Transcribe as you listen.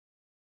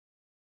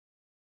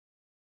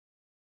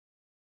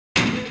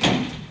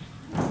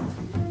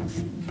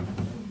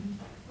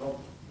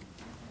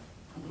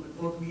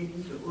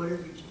meeting to order.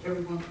 Would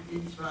everyone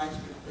please rise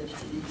for the pledge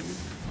of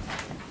allegiance?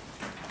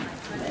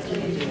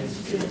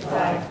 Allegiance to the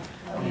flag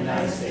of the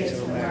United States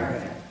of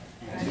America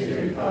and to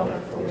the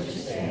republic for which it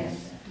stands,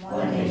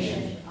 one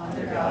nation,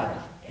 under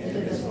God,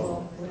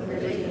 indivisible, with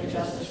liberty and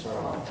justice for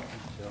all.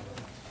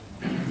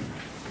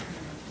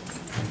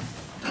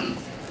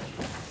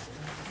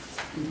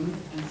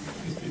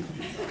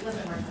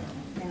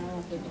 Now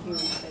I'll give you a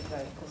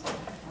vote because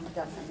I'm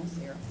definitely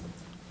here.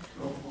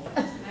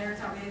 Mayor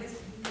Talmadge.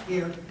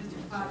 Here.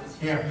 Mr. Potts.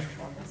 Here.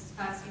 Mrs.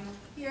 Pasio.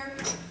 Here.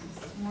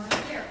 Mrs. Moore.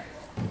 Here.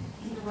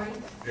 Mr.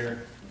 White. Here.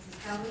 Mrs.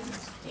 Kelly.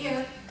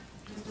 Here.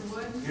 Mr.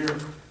 Wood. Here.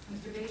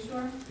 Mr.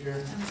 Bayshore. Here.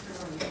 And Mr.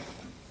 Rhodes.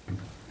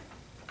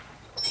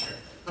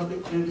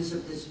 Public notice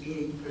of this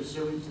meeting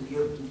pursuant to the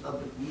Open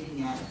Public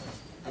Meeting Act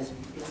as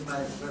given by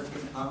the clerk in the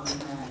following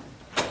manner.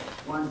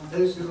 One,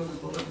 posted on the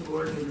bulletin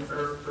board in the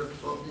Borough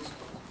Clerk's office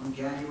on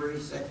January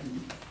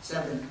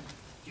 7th,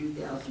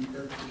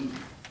 2013.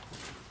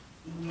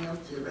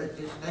 Emailed to the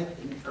retrospect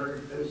and further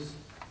post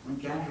on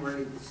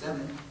January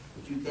 7th,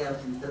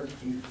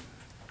 2013.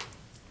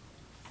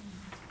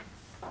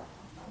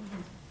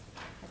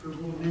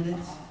 Approval of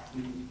minutes.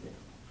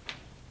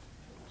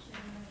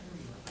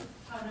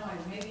 Oh, no, I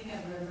maybe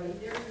have everybody.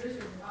 There's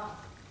your rock.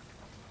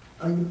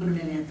 Oh, you put them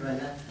in after I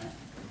left that.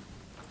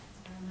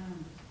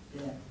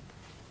 Yeah.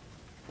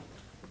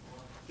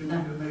 Do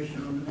not have a motion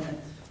on the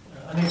minutes.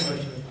 I make a motion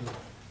to approve.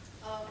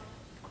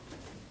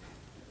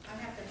 I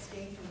have to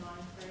abstain from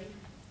line 3.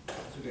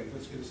 It's okay,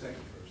 let's get a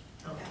second first.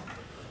 Okay.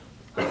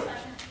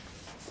 Second.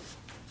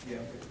 Yeah,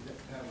 but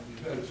that would be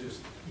voted just,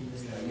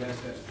 yes,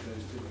 that's for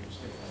those two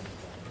mistakes.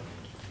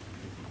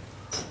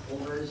 All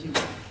those in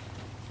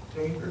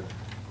favor?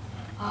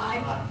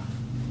 Aye.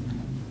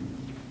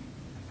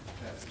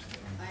 That's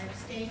I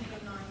abstained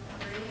from line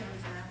 3, I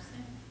was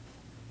absent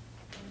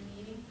in the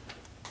meeting.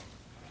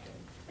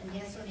 And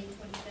yes on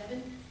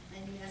 827,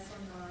 and yes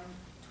on line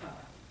 12.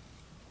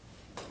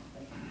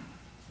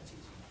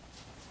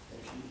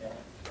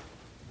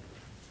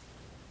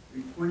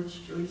 Reports,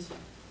 Joyce?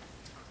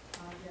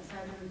 Yes, I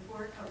have a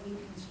report of the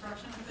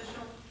construction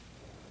official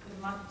for the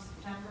month of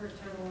September. A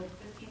total of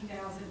 $15,416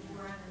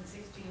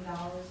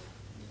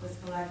 was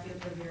collected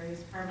for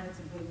various permits,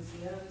 including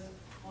COs.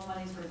 All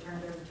monies were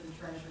turned over to the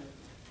treasurer.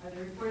 I have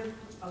the report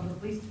of the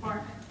police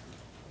department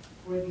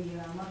for the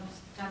month of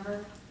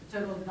September. A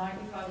total of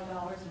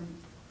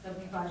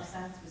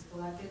 $95.75 was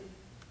collected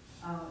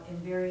in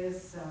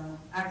various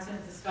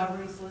accident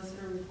discovery,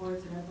 solicitor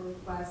reports, and other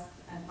requests,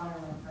 and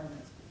firearm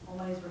permits. All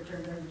monies were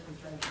turned over to the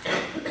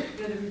treasurer.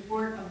 We have the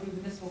report of the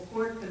municipal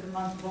court for the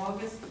month of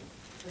August.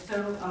 A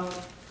total of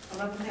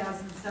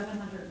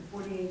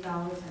 $11,748.01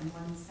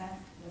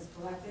 was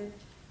collected.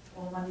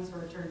 All monies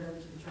were turned over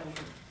to the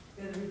treasurer.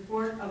 We have the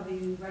report of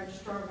the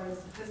registrar of vital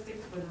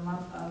statistics for the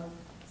month of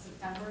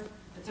September.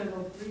 A total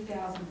of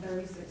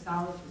 $3,036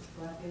 was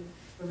collected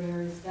for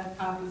various death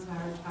copies,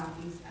 marriage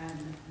copies,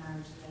 and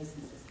marriage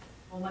licenses.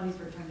 All monies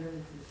were turned over to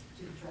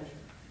the treasurer.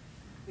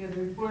 We have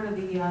the report of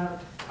the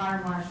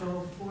fire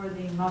marshal for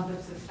the month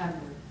of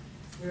September.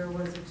 There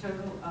was a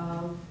total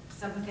of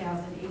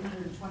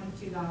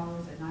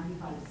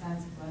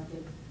 $7,822.95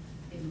 collected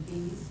in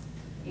fees,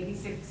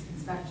 86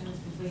 inspections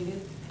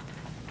completed,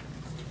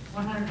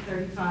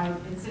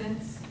 135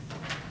 incidents,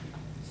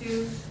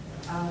 2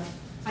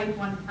 type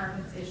 1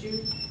 permits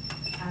issued,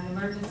 and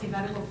emergency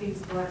medical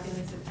fees collected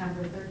in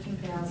September,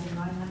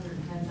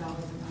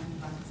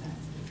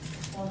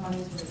 $13,910.95. All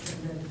monies were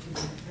turned over to the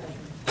treasurer.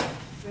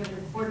 We have the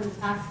report of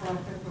the tax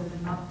collector for the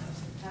month of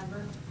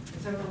September. A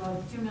total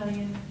of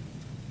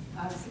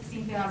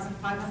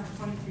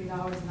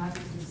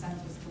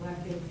 $2,016,523.93 was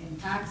collected in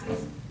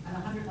taxes, and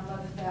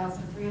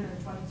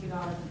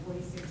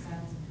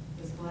 $111,322.46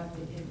 was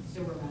collected in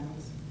sewer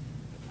rentals.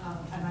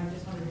 And I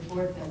just want to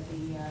report that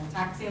the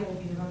tax sale will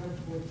be November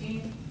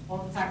 14th. All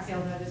the tax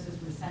sale notices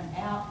were sent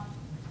out.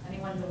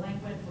 Anyone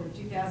delinquent for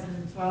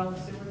 2012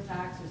 sewer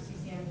tax or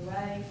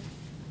CCMUA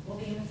will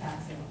be in the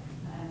tax sale.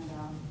 And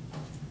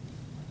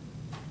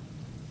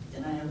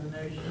Can I have a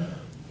motion?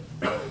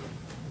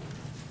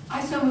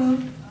 I so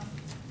moved.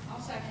 I'll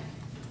second.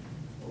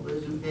 All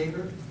those in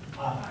favor?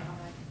 Aye.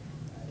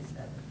 Ayes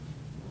have it.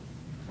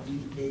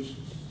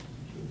 Communications,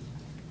 please.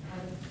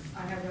 I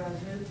have a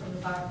note from the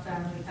Borough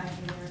family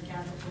thanking Mayor and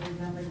Council for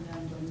remembering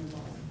them during the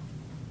loss.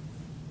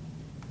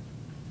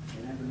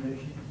 Can I have a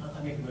motion? I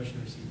make a motion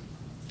to receive.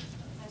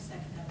 I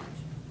second that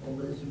motion. All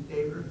those in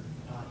favor?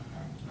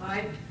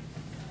 Aye.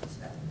 Ayes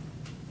have it.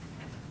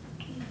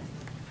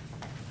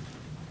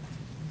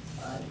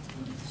 5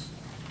 points.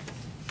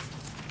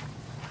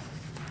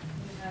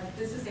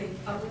 This is a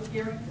public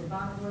hearing for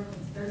bond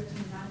ordinance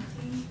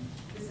 1319.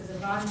 This is a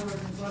bond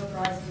ordinance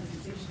authorizing the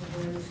completion of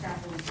various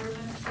capital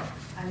improvements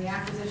and the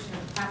acquisition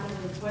of capital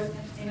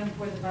equipment in and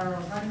for the Borough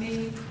of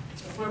Runnemede,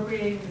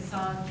 appropriating the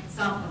sum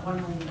of $1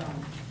 million.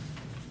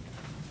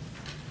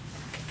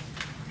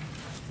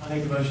 I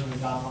make a motion to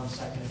adopt on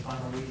second and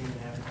final reading and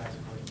advertise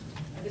accordingly.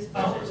 This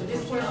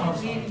portion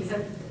of the meeting is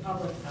open to the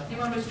public.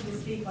 Anyone wishing to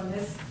speak on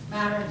this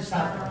matter, this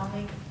matter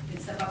only,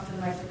 it's up to the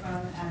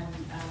microphone and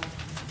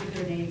give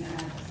their name and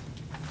address.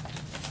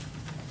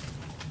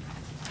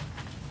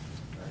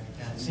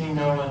 Seeing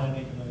no one, I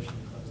make a motion to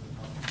close the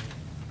public hearing.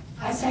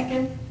 I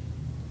second.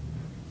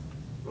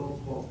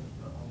 Roll call.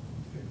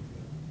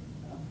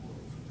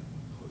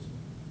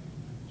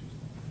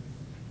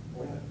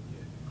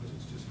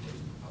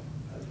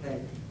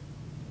 Okay.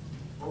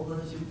 All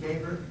those in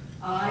favor?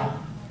 Aye.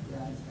 The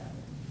ayes have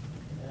it.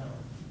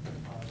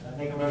 Now, I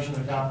make a motion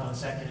to adopt on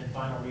second and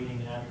final reading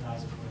and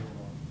advertise according to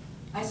law.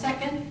 I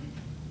second.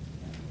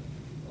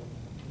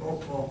 Roll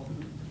call.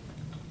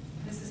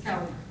 Mrs.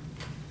 Kelly.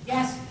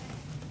 Yes.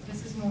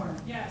 Mrs. Moore.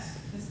 Yes.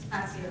 Mrs.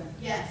 Passio.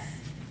 Yes.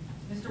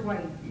 Mr.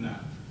 White. No.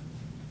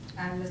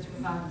 And Mr.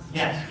 Cabanas.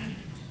 Yes.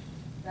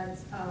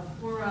 That's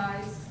 4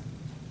 ayes,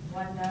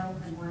 1 no,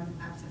 and 1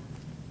 absent.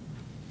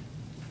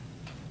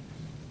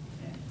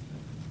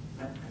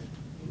 I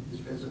think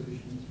this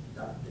resolution is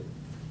adopted.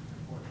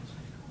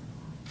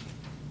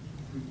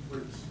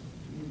 Reports.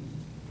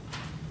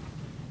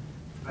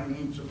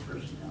 Financial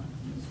personnel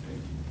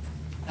administration.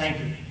 Thank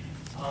you.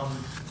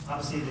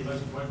 Obviously, the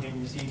most important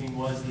thing this evening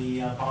was the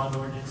bond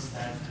ordinance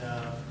that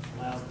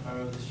allows the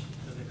borough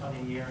for the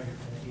coming year and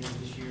at the end of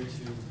this year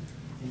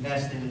to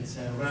invest in its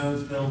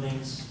roads,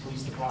 buildings,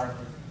 police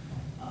department,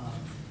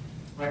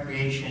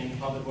 recreation,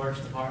 public works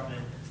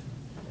department.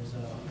 There's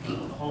a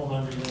whole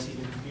laundry list,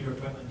 even computer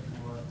equipment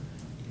for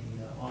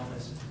the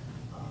office.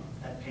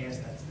 That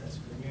passed, that's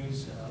good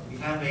news. We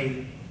have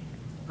a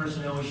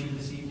personnel issue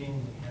this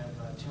evening. We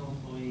have 2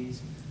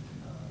 employees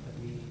that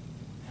we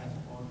have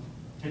on,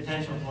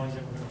 potential employees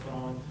that we're going to put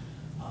on.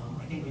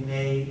 I think we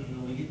may,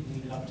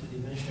 leave it up to the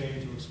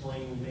administrator to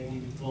explain. We may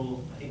need to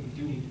pull, I think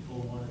we do need to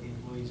pull one of the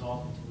employees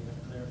off until we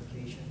have a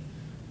clarification.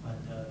 But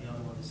the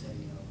other one is a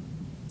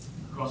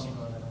crossing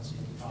guard. I don't see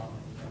any problem.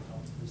 I think that'll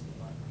help the police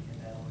department get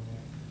that on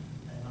there.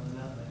 And other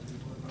than that, that's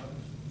report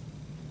progress.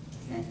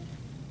 Okay.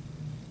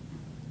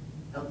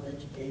 Health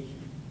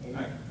education.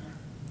 Hi.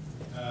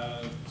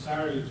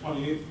 Saturday the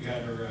 28th, we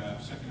had our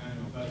second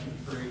annual veteran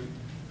parade.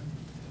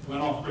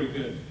 Went off pretty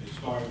good. It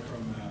started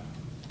from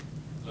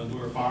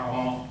Lindor Fire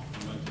Hall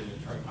and went to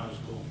Triton High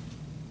School.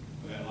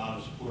 We had a lot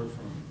of support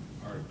from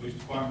our police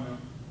department,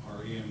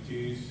 our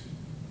EMTs,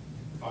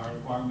 fire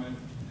department,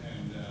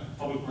 and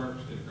Public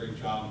Works did a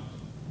great job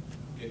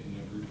getting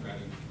the route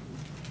ready.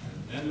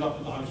 And ended up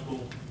at the high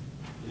school.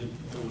 It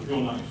was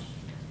real nice.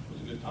 It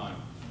was a good time.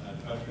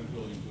 The veterans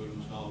really enjoyed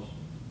themselves.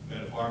 We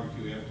had a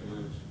barbecue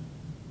afterwards.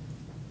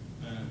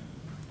 And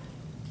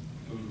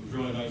it was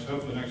really nice.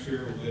 Hopefully next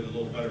year we'll get a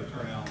little better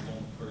turnout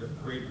on the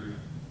parade route.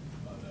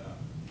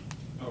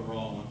 But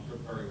overall, it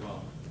went very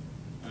well.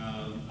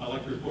 I'd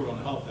like to report on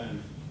the health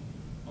end.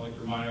 I'd like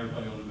to remind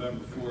everybody on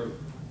November 4th,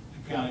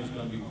 the county is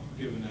going to be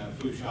giving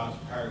flu shots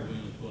at Harry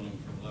Williams Building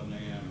from 11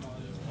 a.m. to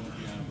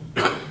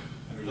 1 p.m.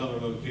 And there's other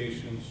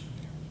locations.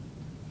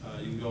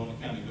 You can go on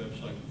the county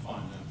website and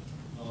find them.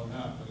 Other than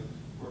that,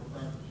 work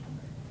progress.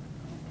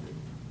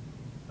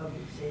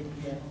 Public safety.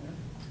 Yeah.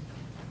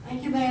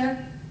 Thank you,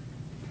 Mayor.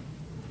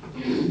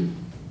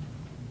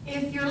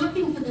 If you're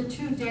looking for the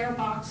 2 DARE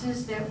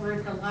boxes that were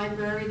at the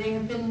library, they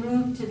have been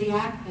moved to the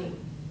Acme.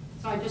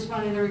 So I just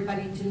wanted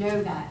everybody to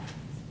know that.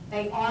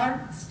 They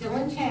are still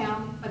in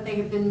town, but they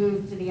have been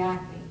moved to the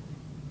Acme.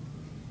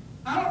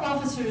 Our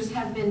officers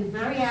have been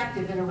very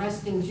active in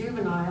arresting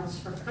juveniles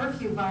for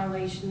curfew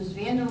violations,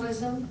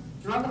 vandalism,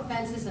 drug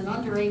offenses, and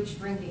underage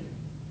drinking.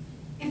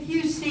 If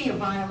you see a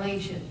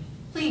violation,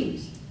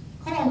 please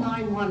call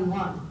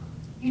 911.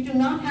 You do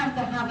not have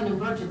to have an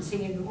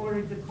emergency in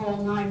order to call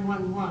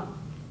 911.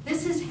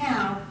 This is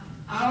how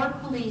our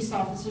police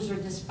officers are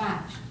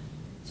dispatched.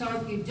 So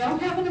if you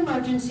don't have an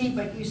emergency,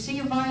 but you see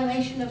a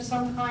violation of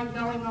some kind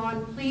going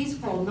on, please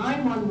call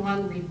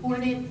 911,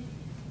 report it.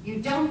 You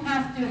don't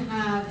have to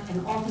have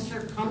an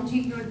officer come to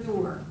your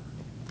door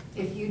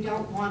if you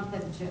don't want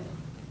them to.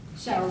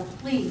 So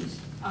please,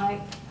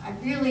 I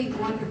really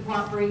want your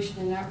cooperation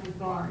in that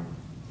regard.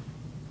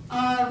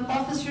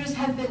 Officers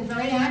have been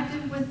very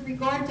active with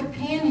regard to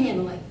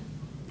panhandling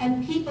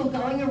and people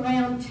going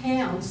around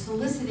town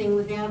soliciting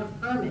without a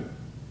permit.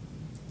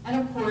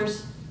 And of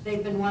course,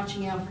 they've been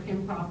watching out for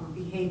improper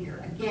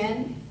behavior.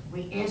 Again,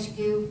 we ask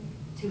you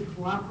to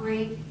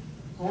cooperate,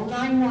 call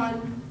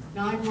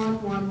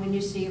 911 when you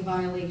see a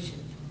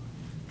violation.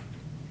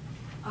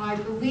 I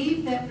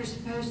believe that we're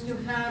supposed to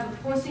have a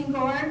crossing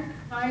guard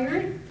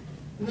hired,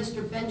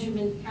 Mr.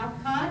 Benjamin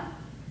Calcott.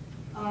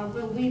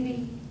 Will we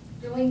be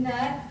doing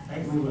that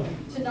We will.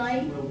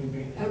 tonight? We'll be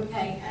bringing it.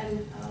 Okay,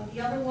 and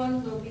the other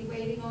one we'll be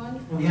waiting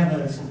on? We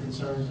have some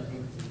concerns, I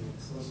think, the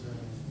solicitor and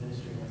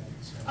administrator have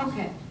concerns.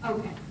 Okay.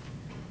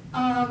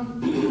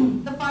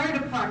 The fire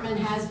department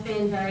has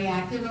been very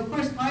active. Of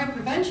course, Fire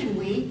Prevention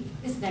Week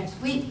is next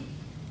week.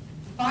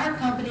 The fire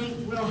company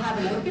will have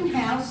an open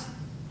house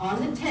on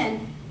the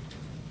 10th,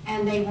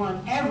 and they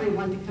want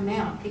everyone to come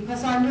out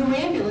because our new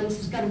ambulance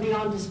is going to be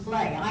on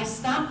display. I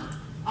stopped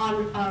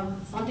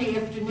on Sunday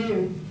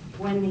afternoon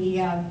when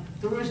the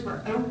doors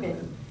were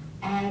open,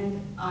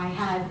 and I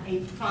had a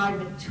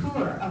private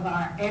tour of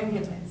our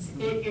ambulance.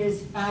 It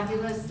is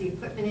fabulous. The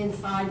equipment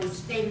inside is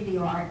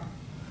state-of-the-art.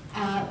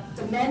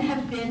 The men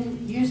have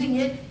been using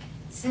it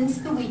since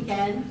the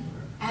weekend,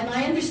 and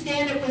I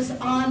understand it was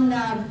on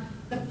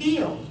the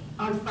field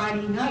on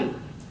Friday night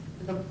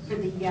for the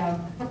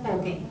football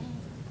game.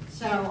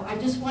 So I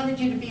just wanted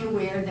you to be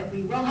aware that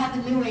we will have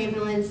the new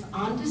ambulance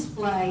on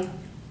display,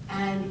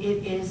 and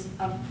it is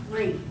a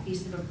great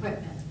piece of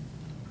equipment.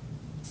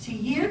 So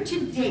year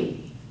to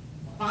date,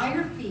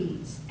 fire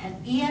fees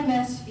and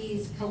EMS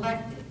fees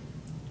collected,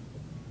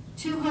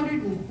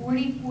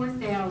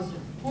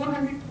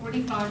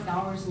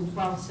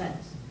 $244,445.12.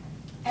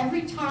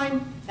 Every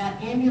time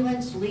that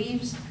ambulance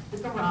leaves the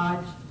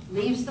garage,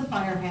 leaves the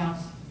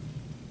firehouse,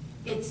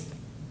 it's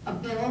a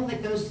bill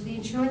that goes to the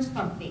insurance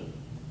company.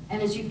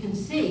 And as you can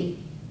see,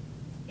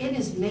 it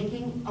is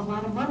making a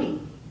lot of money.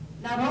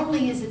 Not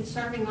only is it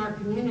serving our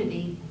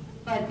community,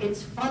 but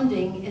it's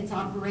funding its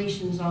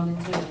operations on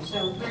its own.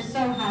 So we're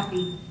so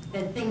happy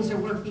that things are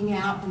working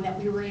out and that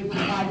we were able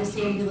to buy this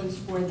ambulance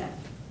for them.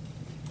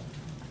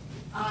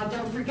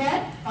 Don't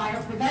forget,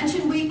 Fire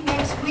Prevention Week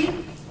next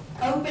week.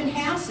 Open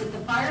house at the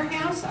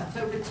firehouse,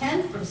 October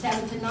 10th from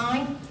 7 to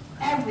 9.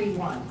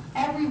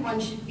 Everyone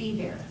should be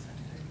there.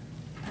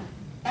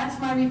 That's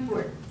my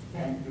report.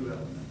 Thank you,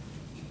 Ellen.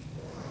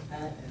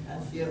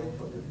 As the other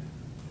public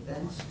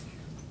events,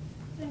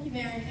 Thank you,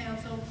 Mayor and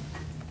Council.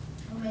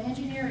 On my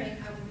engineering,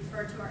 I will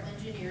refer to our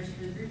engineers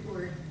for the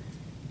report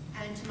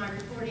and to my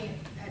reporting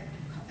at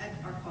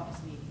our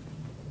caucus meeting.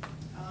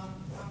 I'm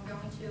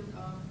going to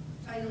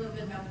tell you a little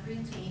bit about the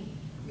Green Team.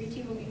 Green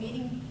Team will be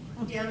meeting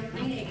down at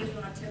Green Acres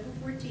on October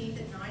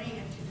 14th at 9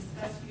 a.m. to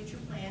discuss future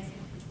plans,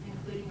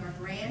 including our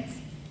grants,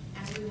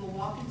 and we will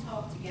walk and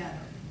talk together.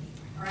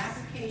 Our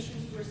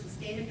applications for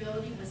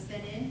sustainability was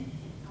sent in,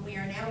 and we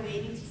are now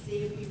waiting to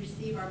see if we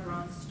receive our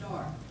Bronze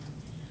Star.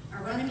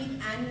 Our Runnemede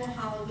annual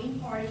Halloween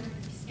party is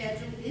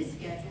scheduled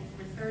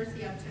for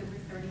Thursday, October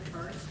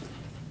 31st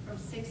from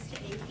 6 to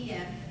 8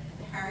 p.m. at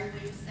the Harry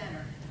Williams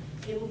Center.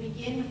 It will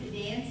begin with the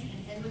dance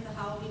and end with the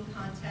Halloween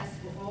contest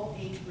for all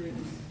age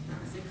groups.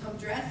 So come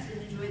dressed and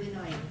enjoy the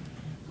night.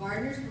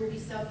 Gardeners will be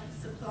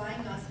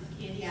supplying us with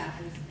candy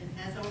apples, and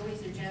as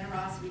always, their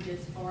generosity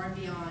goes far and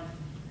beyond,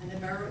 and the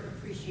borough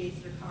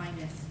appreciates their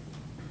kindness.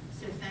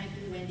 So thank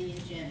you, Wendy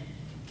and Jim.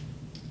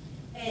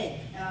 Ed,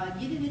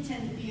 you didn't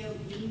attend the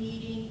BOE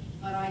meeting,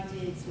 but I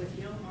did, so if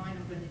you don't mind,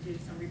 I'm going to do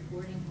some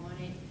reporting on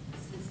it,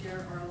 since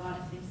there are a lot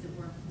of things that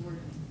were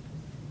important.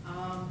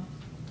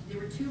 There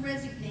were 2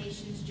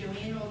 resignations.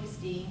 Joanne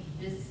Augustine,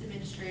 business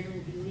administrator,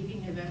 will be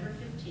leaving November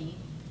 15th.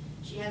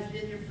 She has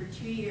been there for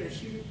 2 years.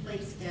 She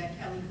replaced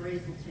Kelly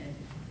Brazelton.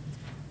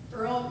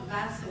 Earl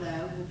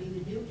Vassilo will be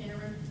the new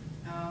interim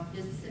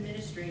business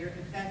administrator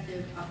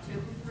effective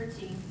October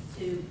 14th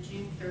to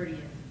June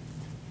 30th.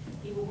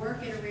 He will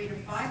work at a rate of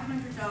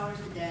 $500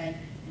 a day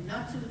and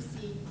not to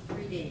exceed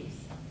 3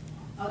 days.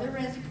 Other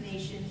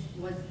resignations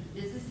was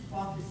business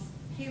office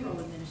payroll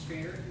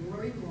administrator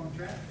Lori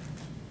Gondra,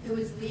 who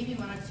is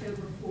leaving on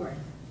October 4th.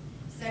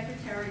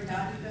 Secretary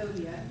Dottie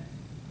Bovia,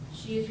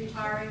 she is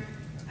retiring,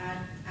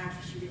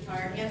 actually she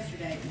retired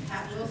yesterday, and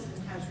Pat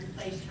Wilson has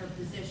replaced her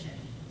position.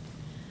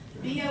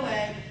 The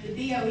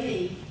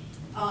BOE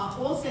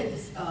also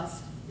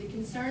discussed the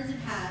concerns it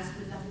has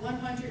with the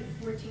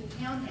 114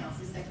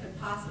 townhouses that could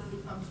possibly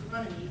come to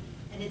Runnemede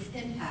and its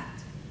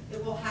impact it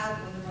will have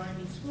on the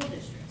Runnemede school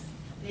districts.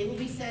 They will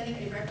be sending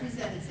a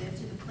representative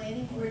to the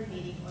planning board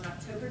meeting on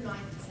October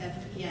 9th at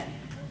 7 p.m.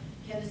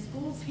 Can the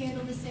schools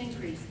handle this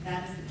increase?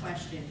 That is the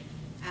question.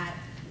 At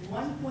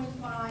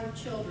 1.5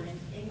 children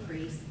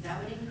increase,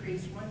 that would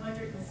increase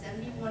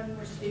 171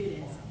 more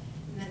students,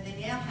 and that they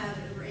now have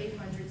over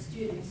 800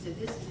 students, so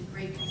this is a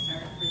great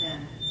concern for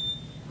them.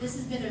 This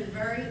has been a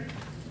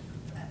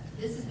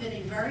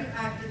very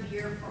active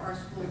year for our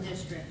school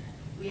district.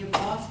 We have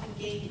lost and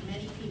gained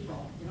many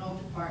people in all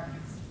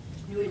departments.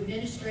 New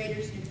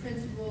administrators, new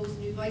principals,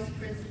 new vice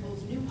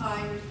principals, new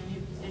hires, and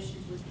new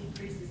positions with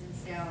increases in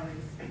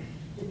salaries.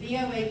 The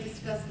BOA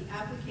discussed the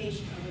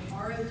application of an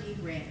ROD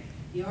grant.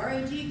 The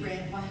ROD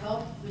grant will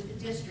help with the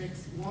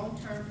district's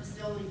long-term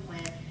facility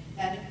plan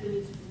that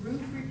includes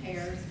roof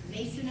repairs,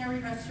 masonry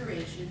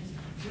restorations,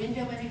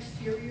 window and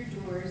exterior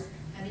doors,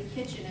 and a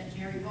kitchen at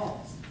Mary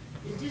Waltz.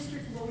 The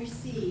district will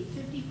receive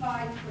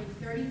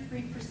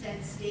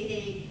 55.33% state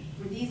aid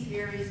for these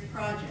various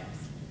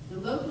projects. The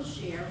local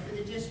share for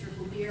the district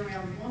will be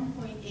around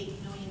 $1.8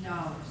 million.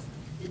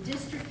 The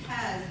district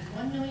has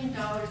 $1 million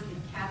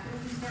in capital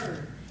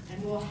reserve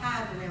and will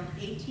have around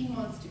 18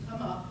 months to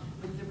come up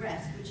with the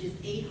rest, which is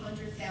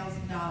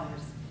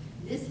 $800,000.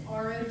 This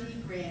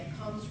ROD grant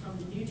comes from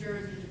the New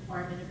Jersey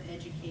Department of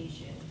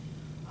Education.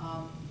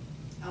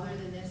 Other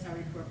than this, I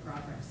report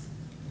progress.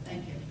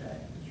 Thank you.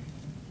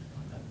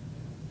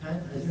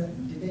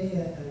 Did they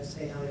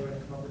say how they were going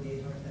to come up with the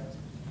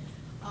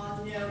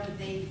 800,000? No, but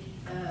they,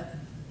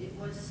 it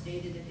was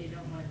stated that they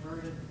don't want to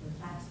burden the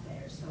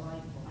taxpayers, so I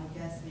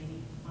guess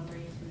maybe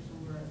fundraisers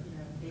or,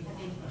 they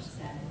didn't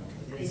say.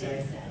 They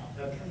didn't say?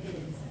 Okay. They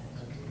didn't say.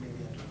 Okay, maybe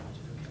after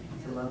budget, okay.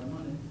 It's a lot of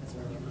money. That's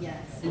our.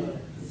 Yes.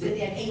 Is it?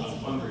 Yeah, 18.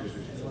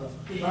 Fundraisers. A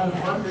lot of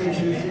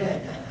fundraisers,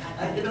 yeah.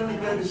 I can only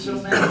go to so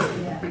many.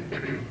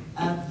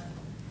 Yeah.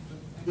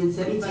 Does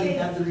anybody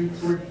have the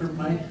report for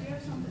Mike? Do you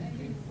have something,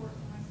 anything to report,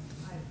 Mike?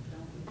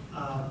 I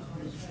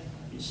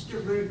don't.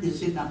 Mr. Root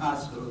is in the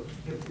hospital,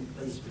 hip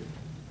replacement.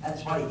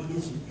 That's why he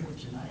isn't here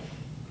tonight.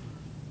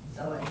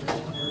 So I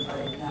just want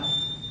everybody to know.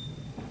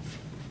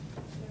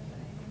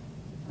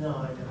 No,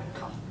 I don't.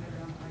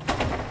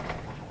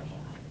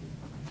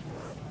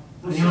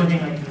 The only thing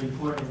I can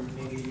report, and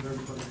maybe you heard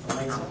from the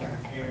lights that were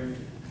repaired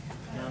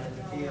down at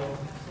the field,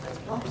 that's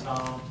been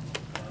resolved.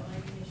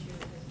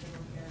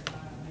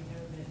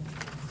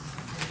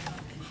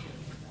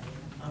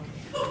 Okay.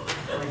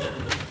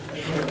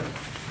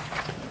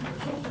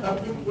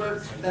 Public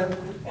Works,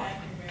 Beverly. Thank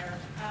you, Mayor.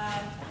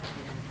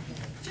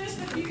 Just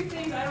a few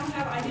things,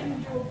 I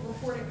didn't do a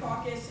report at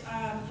caucus.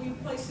 We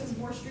placed some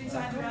more street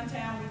signs around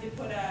town. We did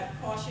put a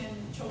caution,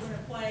 children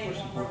at play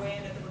on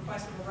Rowan at the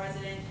request of a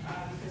resident,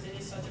 because it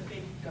is such a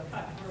big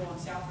cut through on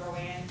South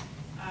Rowan.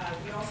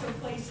 We also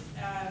placed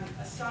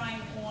a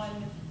sign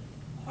on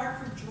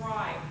Hartford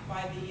Drive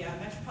by the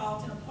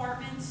Metropolitan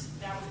Apartments.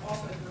 That was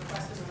also at the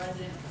request of a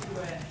resident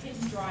through a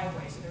hidden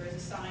driveway. So there is a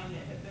sign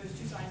that those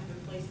two signs have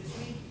been placed this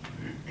week.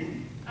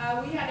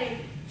 We had a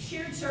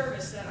shared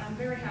service that I'm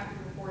very happy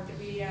to report that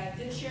we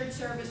did a shared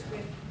service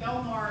with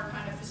Belmar,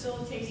 kind of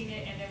facilitating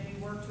it, and then we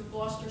worked with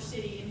Gloucester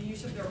City in the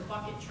use of their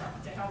bucket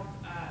truck to help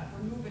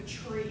remove a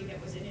tree that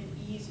was in an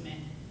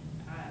easement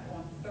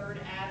on 3rd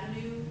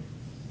Avenue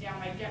down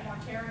by Detmar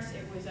Terrace.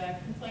 It was a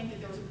complaint that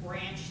there was a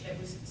branch that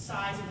was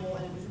sizable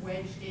and it was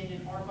wedged in,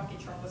 and our bucket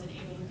truck wasn't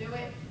able to do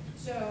it.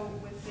 So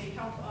with the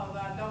help of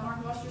Belmar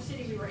and Gloucester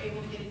City, we were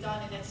able to get it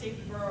done, and that saved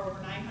the borough over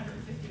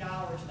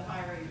 $950 to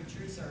hire a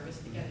tree service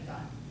to get it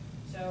done.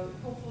 So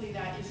hopefully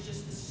that is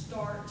just the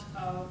start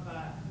of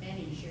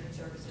many shared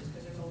services,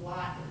 because there's a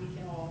lot that we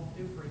can all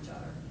do for each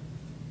other.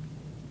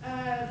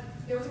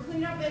 There was a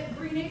cleanup at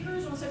Green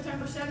Acres on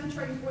September 7th.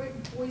 Triton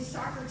boys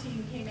soccer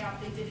team came out.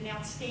 They did an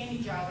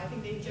outstanding job. I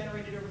think they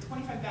generated over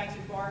 25 bags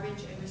of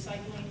garbage and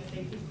recycling that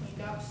they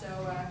cleaned up. So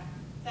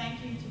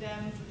thank you to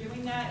them for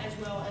doing that, as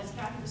well as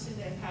Kathy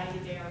Lucinda and Patty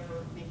Adair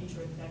for making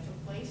sure that that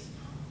took place.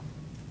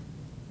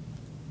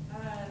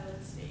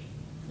 Let's see.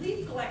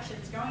 Leaf collection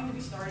is going to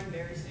be starting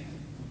very soon.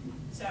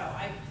 So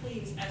I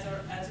please,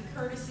 as a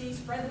courtesy,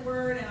 spread the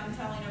word, and I'm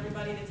telling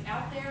everybody that's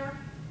out there,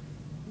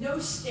 no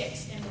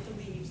sticks in with the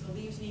leaves. The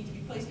leaves need to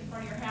be placed in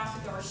front of your house.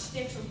 If there are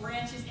sticks or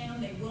branches in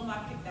them, they will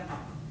not pick them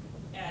up.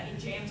 It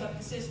jams up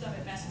the system,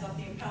 it messes up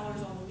the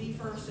impellers on the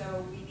leafer,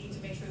 so we need to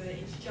make sure that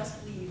it's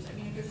just leaves. I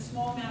mean, if there's a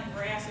small amount of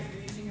grass, if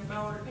you're using your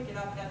mower to pick it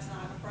up, that's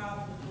not a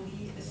problem.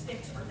 The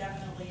sticks are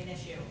definitely an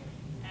issue.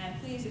 And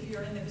please, if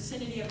you're in the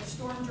vicinity of a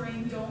storm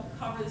drain, don't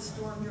cover the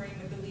storm drain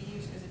with the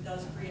leaves, because it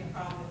does create a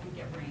problem if we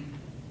get rain.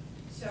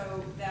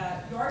 So the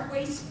yard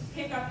waste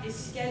pickup is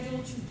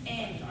scheduled to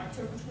end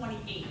October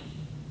 28th.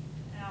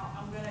 Now,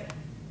 I'm going to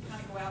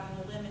kind of go out on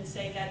a limb and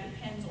say that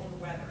depends on the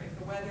weather. If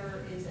the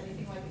weather is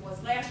anything like it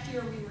was last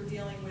year, we were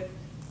dealing with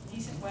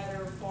decent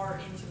weather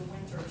far into the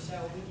winter,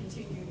 so we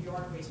continue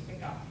yard waste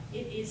pickup.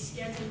 It is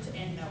scheduled to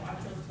end, though,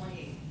 October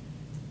 28th.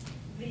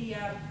 The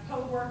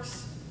Public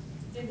Works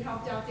did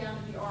help out down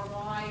at the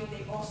RY.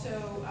 They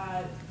also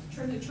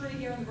trimmed the tree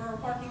here in the Borough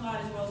parking lot,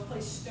 as well as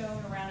placed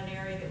stone around an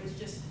area that was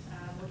just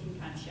looking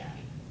kind of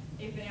shabby.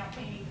 They've been out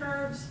painting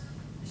curbs.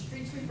 The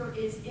street sweeper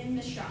is in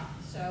the shop,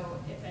 so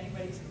if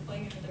anybody's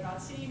complaining that they're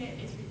not seeing it,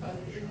 it's because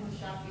it is in the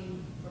shop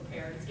being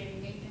repaired. It's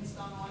getting maintenance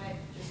done on it,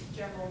 just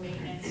general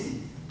maintenance.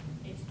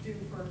 It's due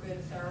for a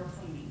good, thorough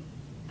cleaning.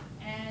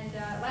 And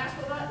last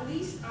but not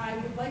least, I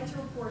would like to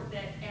report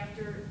that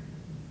after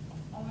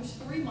almost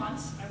 3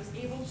 months, I was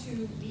able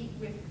to meet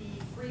with the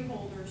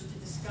freeholders to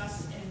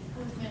discuss an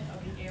improvement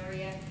of the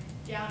area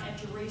down at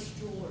Gerace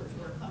Jewelers,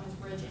 where Clemens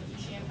Bridge and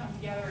Esham come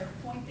together at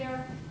the point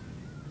there.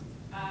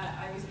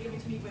 I was able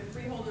to meet with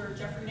freeholder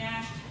Jeffrey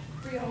Nash,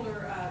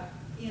 freeholder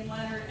Ian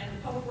Leonard, and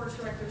the Public Works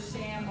Director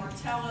Sam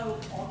Martello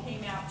all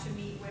came out to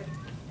meet with.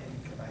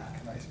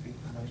 Can I speak?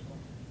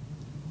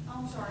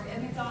 I'm sorry,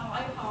 Ed McDonald,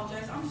 I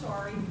apologize. I'm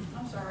sorry,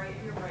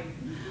 you're right.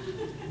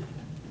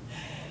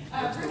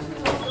 Bruce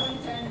was also in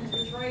attendance,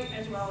 was right,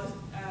 as well as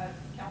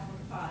Councilman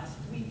Kapadas.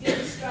 We did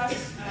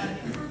discuss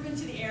improvement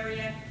to the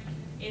area.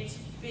 It's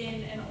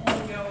been an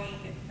ongoing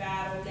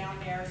battle down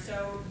there,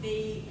 so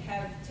they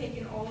have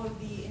taken all of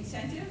the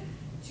incentive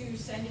to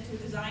send it to a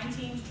design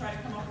team to try to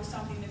come up with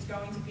something that's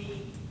going to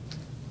be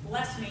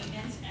less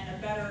maintenance and a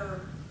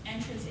better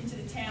entrance into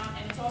the town,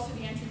 and it's also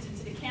the entrance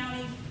into the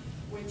county,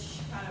 which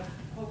kind of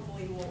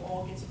hopefully will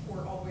all get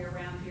support all the way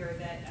around here,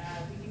 that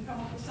we can come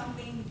up with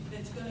something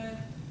that's going to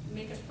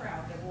make us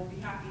proud, that we'll be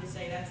happy to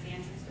say that's the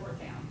entrance to our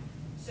town.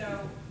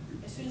 So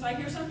as soon as I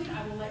hear something,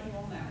 I will let you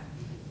all know.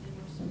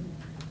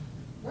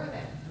 Where are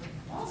they?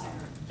 Awesome.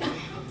 They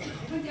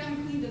went down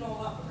and cleaned it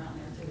all up around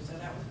there too, so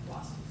that was a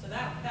plus. So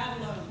that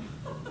alone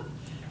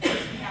makes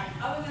me happy.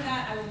 Other than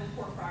that, I will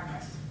report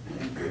progress.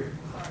 Sorry.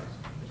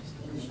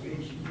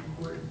 Administration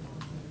report.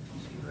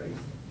 Mr. Wright.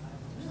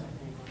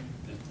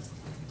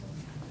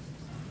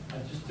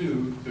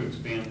 to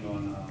expand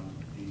on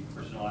the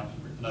personnel action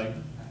for tonight.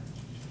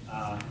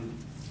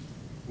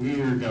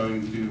 We are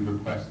going to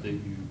request that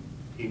you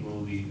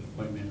table the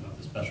appointment of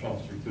the special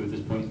officer to at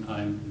this point in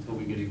time until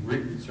we get a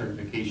written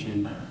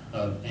certification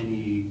of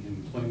any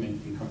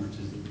employment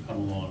encumbrances that would come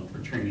along for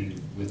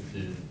training with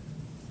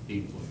the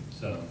employee.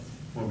 So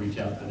we'll reach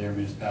out to their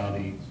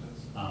municipality.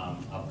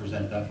 I'll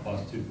present that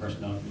cost to the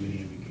personnel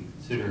committee, and we can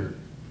consider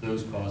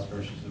those costs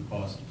versus the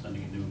cost of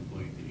sending a new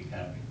employee to the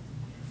academy.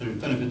 So there's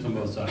benefits on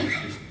both sides,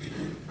 just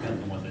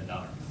depends on what that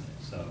dollar amount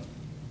is. So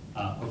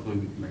hopefully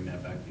we can bring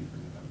that back to you for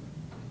November.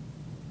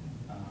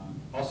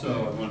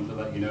 Also, I wanted to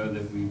let you know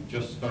that we've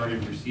just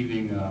started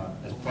receiving,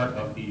 as part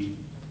of the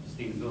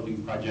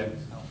sustainability project,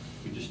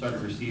 we just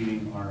started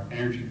receiving our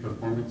energy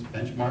performance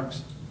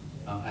benchmarks.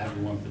 I have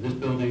the one for this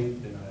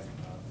building that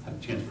I had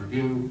a chance to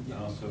review.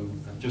 I also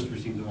have just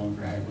received the one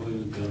for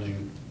Agricultural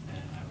building,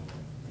 and I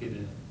will get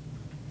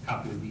a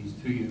copy of these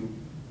to you.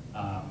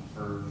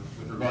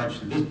 With regards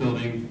to this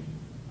building,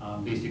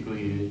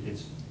 basically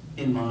it's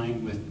in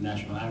line with the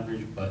national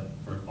average, but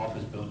for an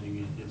office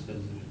building, it says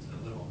that it's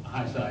a little on the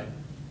high side.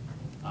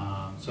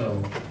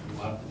 So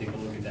we'll have to take a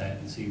look at that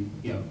and see,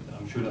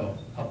 I'm sure they'll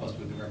help us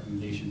with the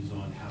recommendations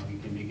on how we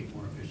can make it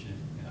more efficient.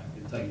 I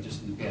can tell you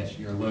just in the past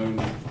year alone,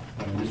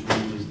 when this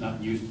room is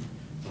not used,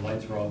 the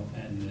lights are off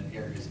and the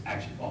air is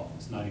actually off.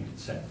 It's not even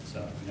set.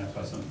 So that's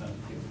why sometimes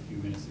it takes a few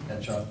minutes to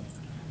catch up.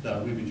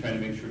 We've been trying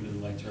to make sure that the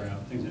lights are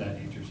out, things of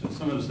that nature. So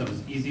some of the stuff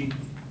is easy.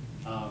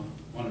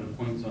 One of the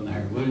points on the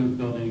Harry Williams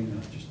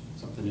building, just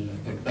something that I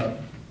picked up,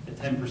 a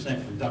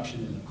 10%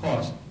 reduction in the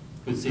cost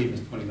could save us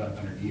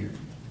 $2,500 a year.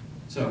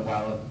 So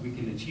while we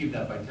can achieve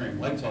that by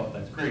turning lights off,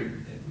 that's great.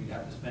 If we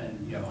have to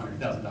spend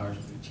 $100,000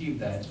 to achieve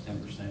that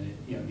 10%,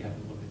 you have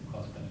to look at the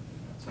cost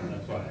benefit. So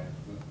that's why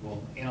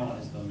we'll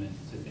analyze them and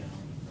sit down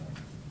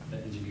with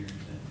the engineers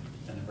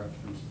and the reps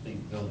from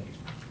sustainability.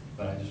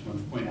 But I just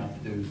wanted to point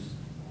out that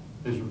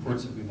those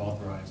reports that we've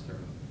authorized are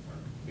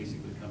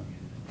basically coming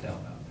in to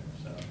help out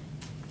there.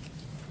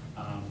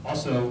 So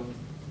also,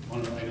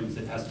 one of the items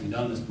that has to be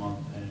done this month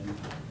and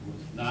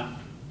was not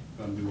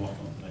going to be walked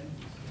on tonight,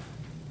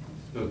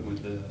 spoken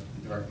with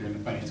the director and the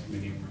finance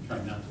committee, and we're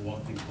trying not to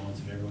walk things on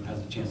so that everyone has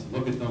a chance to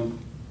look at them.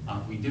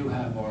 We do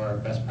have our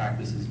best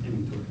practices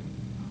inventory.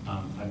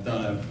 I've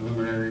done a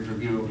preliminary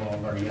review of all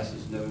of our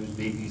yeses, nos,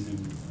 maybes,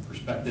 and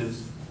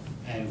perspectives,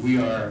 and we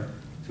are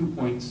 2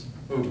 points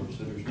over,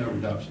 so there's no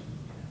reduction.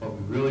 But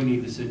we really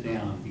need to sit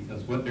down,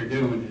 because what they're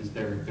doing is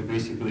they're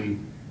basically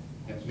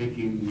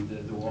making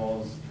the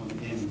walls come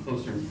in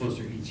closer and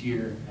closer each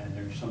year, and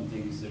there's some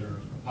things that are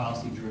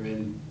policy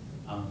driven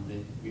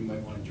that we might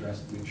want to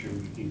address to make sure we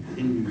can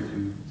continue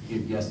to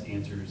give yes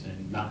answers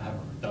and not have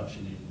a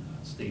reduction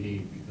in state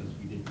aid because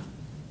we didn't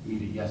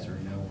meet a yes or a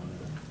no on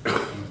the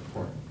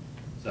report.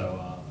 So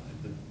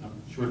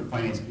I'm sure the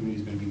finance committee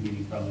is going to be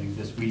meeting probably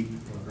this week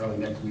or early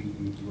next week,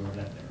 and we can go over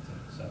that there.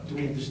 So Do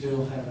we have to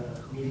still have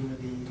a meeting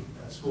with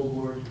the school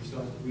board? Do we still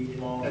have to read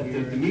it all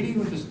here? The meeting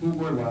with the school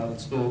board, while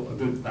it's still a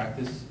good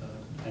practice,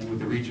 and with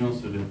the regional,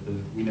 so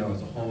that we know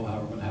as a whole how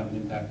we're going to have an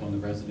impact on the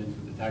residents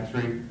with the tax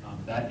rate,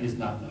 that is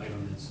not an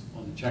item that's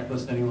on the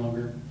checklist any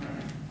longer.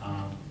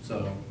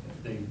 So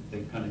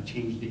they've kind of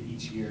changed it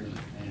each year.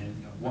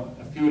 And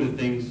a few of the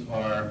things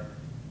are,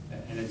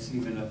 and it's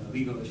even a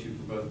legal issue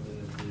for both the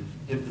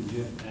HIP and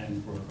JIF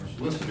and for our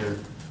solicitor,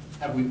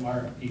 have we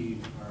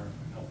RFP'd our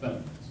health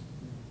benefits?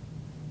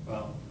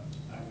 Well,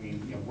 I mean,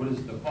 what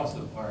is the cost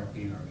of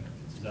RFPing our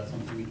benefits? Is that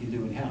something we can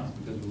do in-house?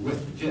 Because we're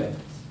with the JIF,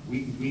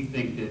 we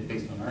think that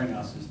based on our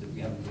analysis that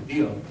we have a good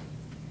deal,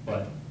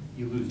 but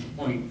you lose the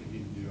point if you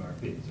didn't do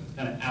RFP. So it's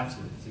kind of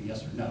absolute, it's a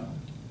yes or no.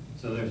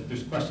 So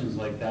there's questions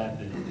like that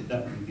that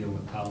definitely deal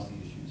with policy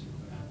issues that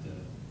we're going to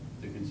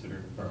have to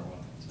consider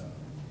borough-wide. So,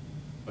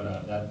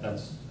 but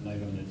that's an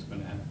item that's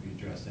going to have to be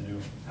addressed, and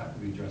it'll have to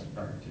be addressed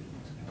prior to the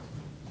next council.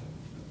 So,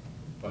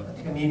 but I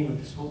think a meeting with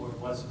the school board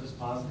was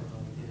positive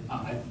when we did it.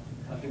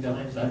 I think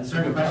that's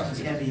certain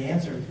questions can be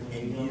answered.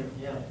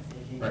 Yeah.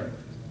 Right.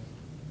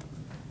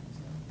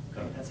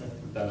 Okay, that's it.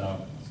 With that,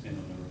 I'll stand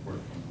on the report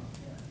from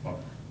Bob.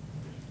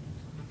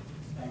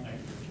 Thank you.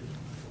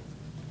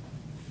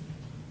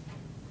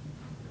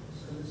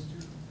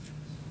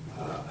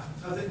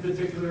 Nothing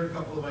particular, a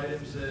couple of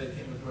items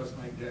came across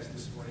my desk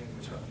this morning,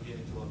 which I'm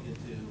beginning to look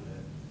into.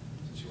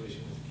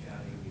 Situation with the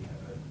county, we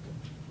have a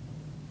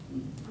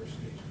first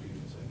stage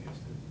grievance, I guess,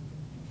 that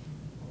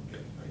won't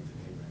get right to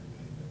me right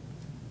away,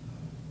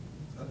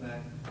 but other than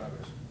that,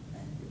 progress.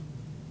 Thank you.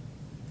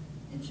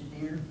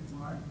 Engineer,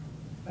 Mark?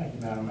 Thank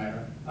you, Madam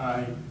Mayor.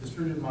 I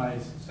distributed my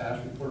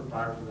status report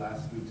prior to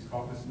last week's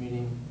caucus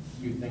meeting.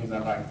 A few things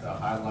I'd like to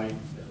highlight.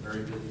 It's been a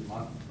very busy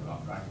month, but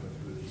I'll try to go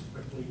through these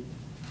quickly.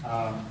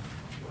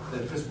 The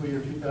fiscal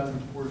year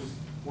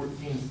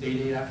 2014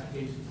 state aid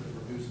applications that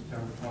were due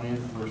September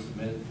 20th were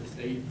submitted to the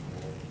state. It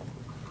will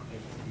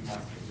take a few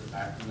months to get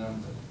back to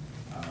them,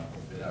 but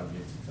hopefully that will be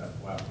a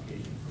successful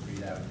application for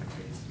Reed Avenue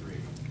Phase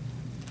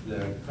 3.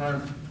 The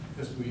current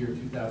fiscal year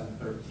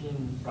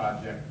 2013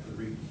 project for the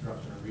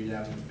reconstruction of Reed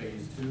Avenue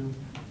Phase 2,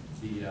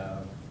 the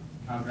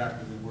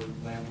Contractors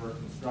awarded Lambert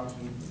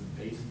Construction for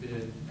the base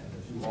bid and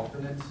the 2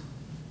 alternates.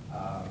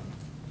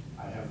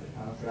 I have the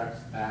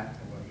contracts back,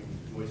 I'm going to give them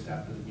to Joyce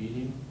after the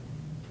meeting.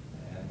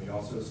 And we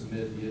also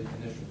submitted the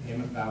initial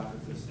payment voucher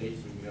to the state,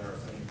 so we get our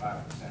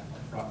 75%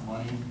 upfront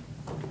money.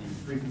 The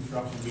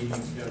pre-construction meeting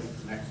is scheduled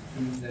for next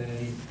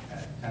Tuesday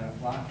at 10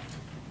 o'clock.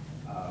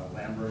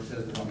 Lambert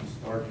says they're going to be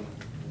starting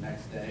the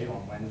next day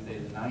on Wednesday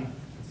the 9th.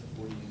 It's a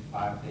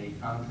 45-day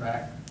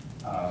contract,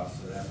 so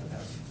that would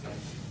have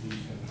substantial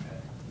completion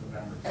at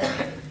November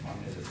 20th,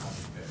 Monday the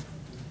 25th.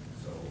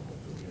 So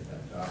hopefully we'll get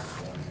that job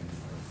going in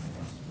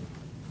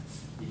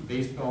the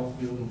baseball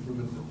field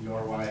improvements at the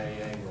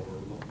RYAA, where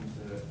we're looking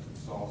to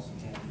install some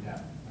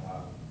handicap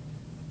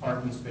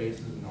parking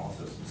spaces and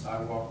also some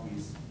sidewalk.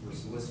 We're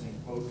soliciting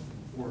quotes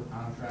from 4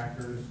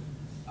 contractors.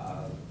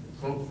 The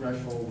quote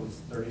threshold was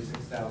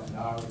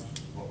 $36,000, which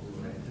is what we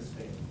were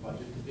anticipating the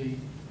budget to be.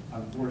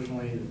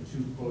 Unfortunately, the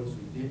 2 quotes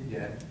we did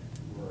get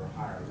were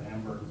higher.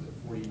 Lambert was at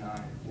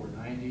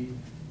 $49,490,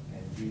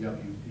 and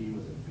GWP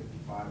was at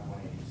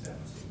 $55,187.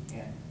 So we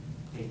can't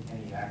take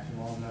any action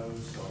on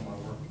those. So I'm going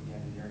to work with the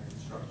engineering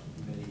construction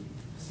committee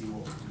to see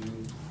what we can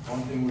do.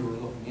 One thing we were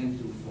looking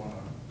into was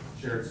on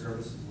shared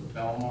services with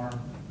Belmar.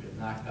 We have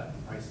not gotten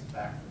prices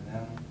back from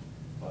them,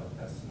 but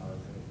that's another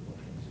thing we'll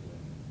look into,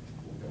 and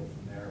we'll go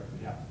from there. If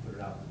we have to put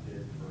it out to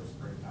bid for a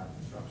springtime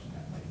construction,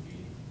 that might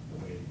be the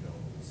way to go.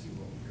 We'll see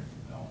what we hear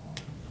from Belmar.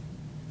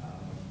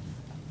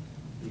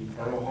 The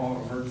Borough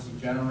Hall emergency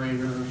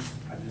generator,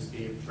 I just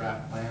gave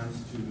draft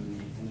plans to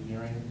the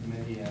engineering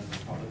committee and the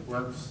public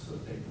works so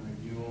that they can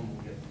review them.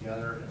 We'll get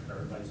together, and if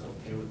everybody's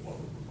okay with what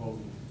we're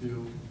proposing to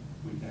do,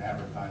 we can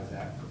advertise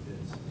that for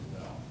bids as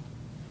well.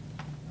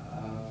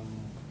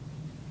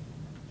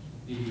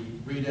 The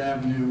Reed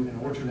Avenue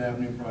and Orchard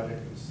Avenue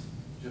project was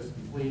just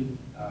completed.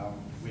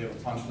 We have a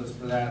punch list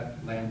for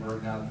that.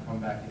 Lambert, now that they've come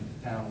back into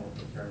town, will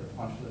take care of the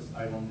punch list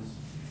items.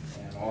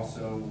 And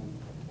also,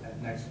 at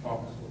next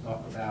caucus, we'll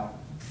talk about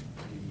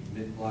the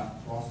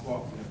mid-block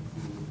crosswalk. We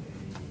include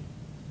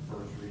a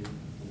first reading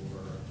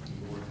for the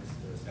ordinance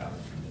to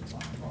establish a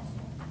mid-block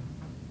crosswalk.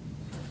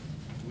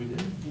 We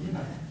did? You did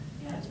that?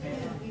 Yeah, it's been,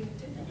 we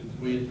did that.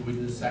 We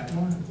did the second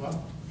one as well?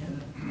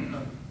 Yeah.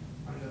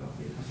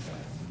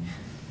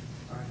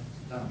 All right,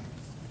 done.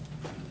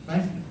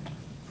 Thank you.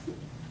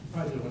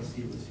 Probably did when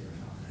Steve was here.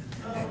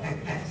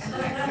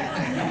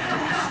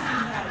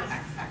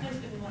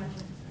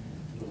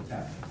 Little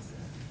tap dance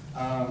there.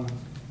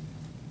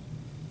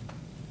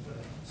 What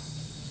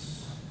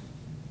else?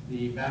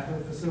 The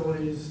bathroom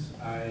facilities,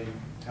 I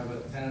have a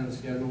tentative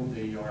schedule.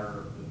 The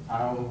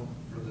tile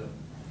for the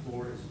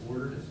floor is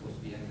ordered. It's supposed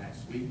to be in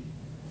next week.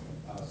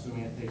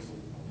 Assuming it takes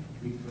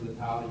a week for the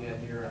tile to get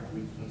here and a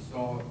week to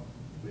install it.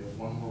 We have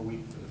 1 more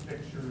week for the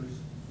fixtures,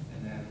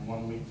 and then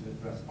 1 week to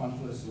address punch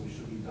list, so we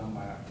should be done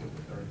by October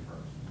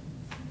 31st.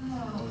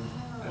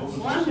 What was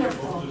the-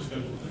 Wonderful. What was the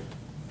schedule like?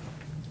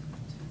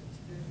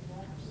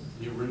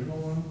 The original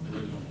one?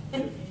 Original.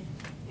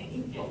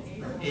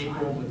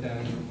 April, but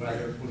then the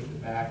weather pushed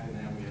it back, and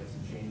then we had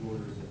some change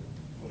orders that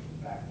pushed it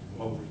back.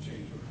 What were the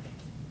change orders?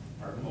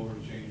 Pardon? What were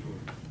the change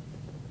orders?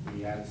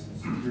 We had some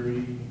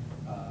security,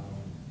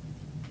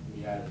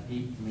 we had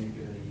heat to make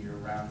it a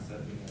year-round,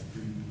 instead of being a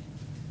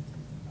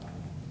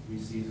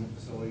three-season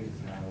facility,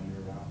 it's now a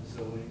year-round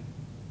facility.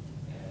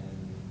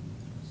 And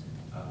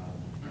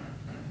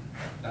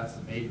that's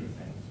the major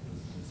things,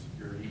 was the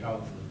security.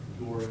 Oh,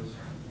 the doors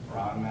are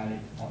automatic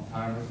on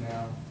timers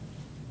now.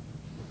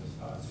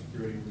 Because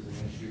security was an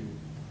issue.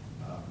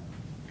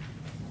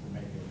 We're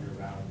making it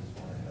year-round, we just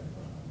want to have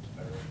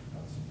better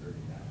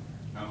security down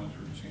there. How much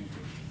were the change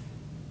orders?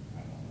 I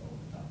don't know.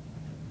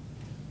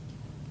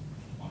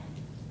 20?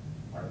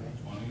 Pardon me?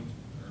 20,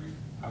 30?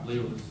 I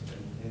believe it was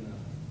in the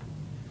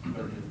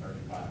 30 to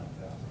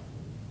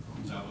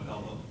 35,000. Is that what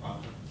held up the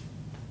project?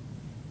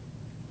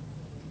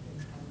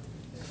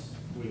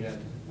 We had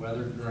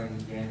weather during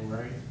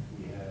January.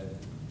 We had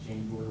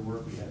change order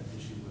work. We had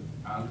issues with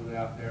the conduit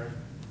out there.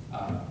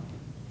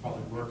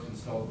 Public Works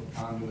installed the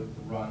conduit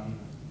to run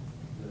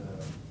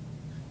the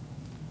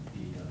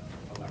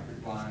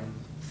electric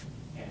lines,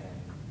 and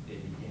they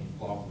became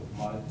clogged with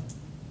mud.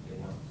 They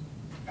weren't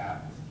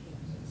capped.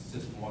 The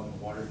system wasn't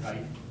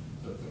watertight,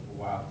 so it took a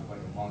while, it took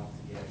like a month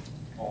to get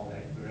all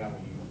that cleared out.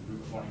 When you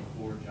Route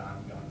 24,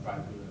 John Gunn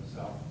tried to do it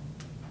himself.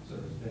 So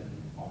there's been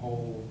a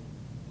whole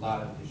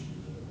lot of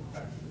issues that have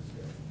affected us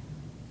there.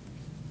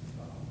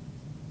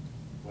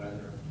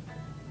 Weather,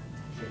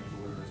 change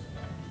orders,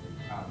 and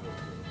conduit.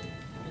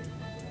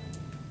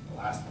 The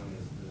last one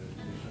is the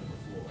condition of the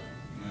floor.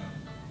 No,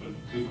 but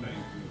who's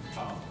paying for the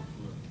tile for the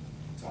floor?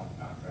 It's on the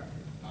contractor.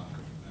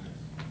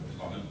 Is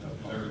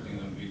everything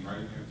going to be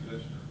right after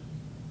this? Or?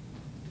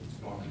 It's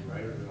going to be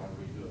right, or they're going to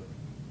redo it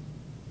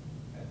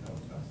at no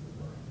expense to the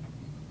borough.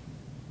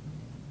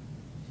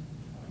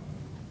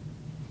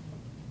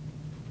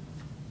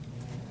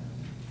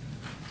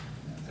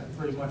 That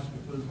pretty much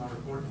concludes my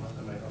report, unless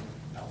somebody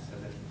else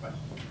has any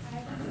questions. I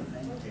have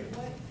one. What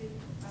did,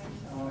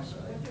 Oh,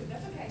 sorry.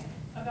 that's okay,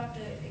 about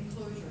the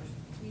enclosures.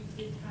 we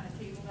did kind of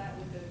table that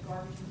with the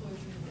garbage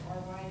enclosure and the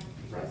RY,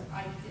 because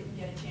I didn't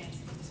get a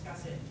chance to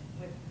discuss it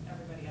with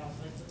everybody else,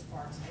 like with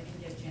Parks. I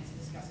didn't get a chance to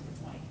discuss it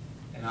with Mike.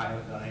 And I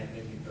haven't done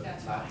anything because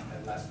That's last, fine.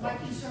 that last. My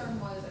concern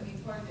was, I mean,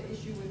 part of the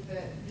issue with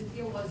the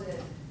deal was that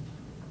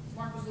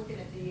Mark was looking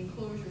at the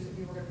enclosures that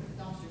we were gonna put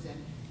the dumpsters in.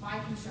 My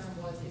concern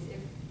was is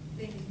if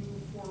things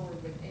move forward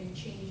with any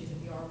changes in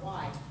the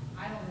RY,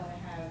 I don't wanna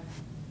have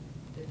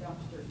the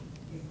dumpsters,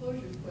 the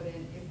enclosures put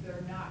in if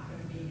they're not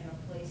gonna be in a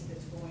place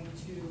that's going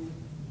to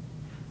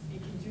be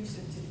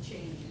conducive to the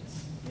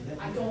changes.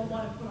 I don't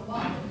wanna put them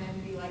up and then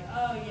be like,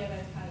 oh, yeah,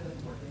 that's kind of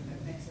important, that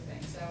makes a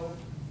thing, so.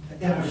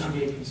 That should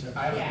be a concern.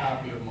 I have a Yeah.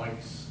 copy of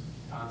Mike's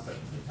concept,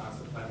 the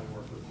concept plan. We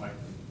worked with Mike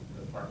and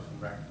the Parks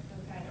and Rec.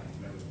 Okay. And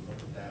maybe we can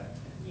look at that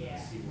and Yeah.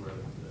 see where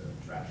the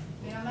trash. I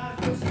mean, I'm not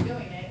opposed to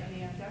doing it, I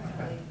mean, I'm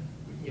definitely,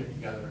 We can get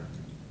together,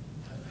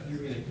 in a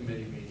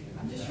committee meeting. and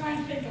I'm just that. trying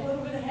to think a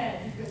little bit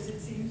ahead, because it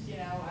seems, you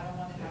know, I don't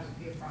want it to have to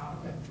be a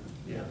problem.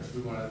 Yeah, if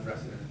we want to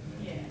address it in a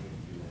committee, Yeah. we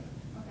can do that.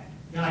 Okay.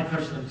 Yeah, I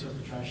personally took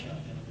the trash out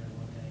down there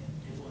one day,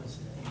 and it was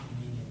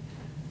inconvenient.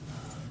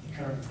 The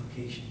current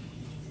location,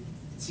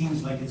 it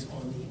seems like it's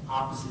on the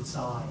opposite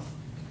side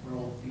where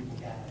all the people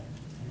gather.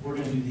 If we're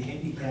gonna do the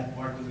handicap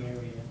parking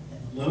area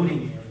and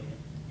loading area,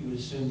 you would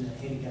assume that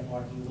handicap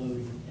parking,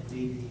 loading, and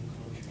maybe the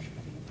enclosure should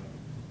be there.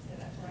 So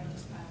that's why I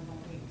just kind of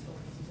want to wait until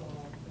this is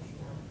all for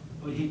sure.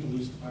 I would hate to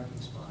lose the parking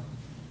spot.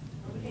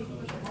 I would hate to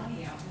put the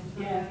money out and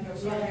Yeah, go,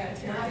 sorry, I gotta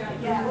tear it down.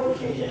 Yeah.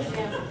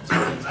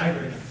 I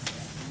agree.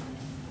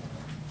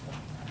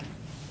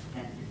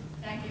 Thank you.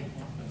 Thank you.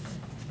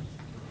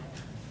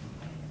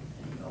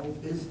 Any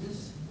old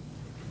business?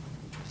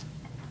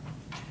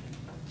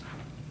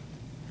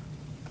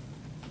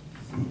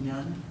 Seeing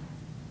none?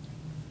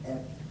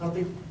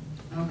 Public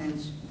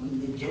comments on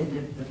the agenda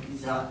of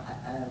these,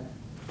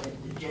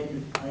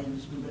 agenda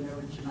items we went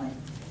over tonight.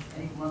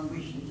 Anyone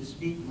wishing to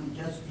speak on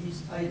just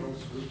these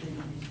titles within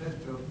the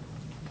spectrum,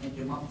 and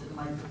come up to the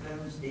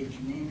microphone, state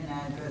your name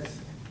and address.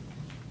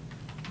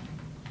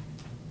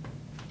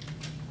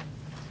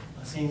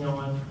 Seeing no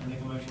one, I make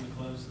a motion to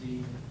close the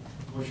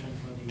portion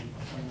for the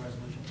appointing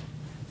resolution.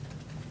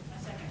 A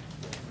second.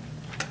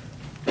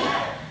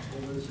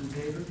 All those in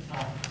favor?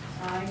 Aye.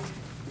 Aye.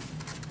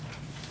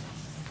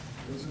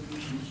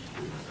 Resolutions.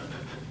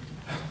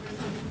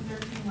 Resolution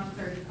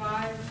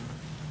 13135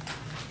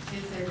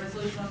 is a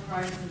resolution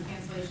authorizing the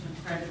cancellation of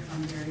credits on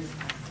various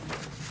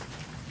estimates.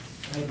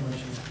 I make a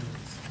motion to approve.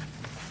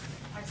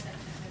 I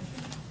second that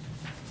motion.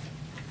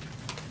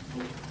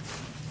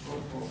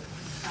 Roll call.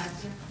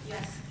 Gracia?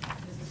 Yes.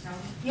 Mrs.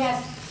 Kelly? Yes.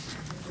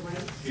 Mr.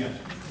 White? Yes.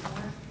 Mrs.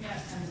 Moore?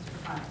 Yes. And Mr.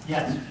 Pataglia?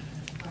 Yes.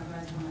 5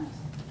 ayes, 1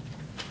 absent.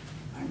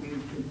 I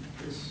move that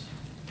this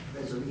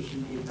resolution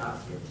be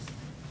adopted.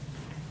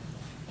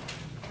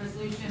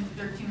 Resolution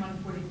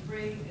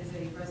 13143 is a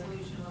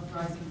resolution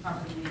authorizing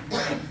property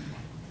maintenance.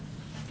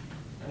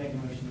 I make a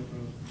motion to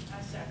approve.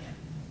 I second.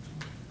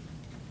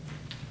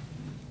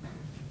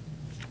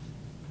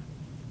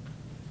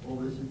 All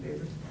those in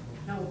favor?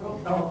 No, roll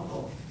Roll call.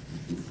 call.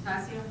 Mrs.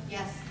 Casio?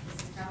 Yes.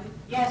 Mrs. Kelly?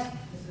 Yes.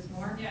 Mrs.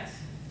 Moore? Yes.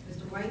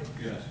 Mr. White?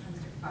 Yes. And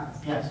Mr.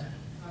 Pataglia? Yes.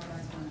 5 ayes, 1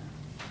 absent.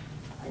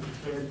 I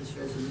declare this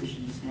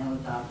resolution is now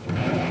adopted.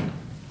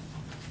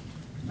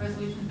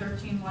 Resolution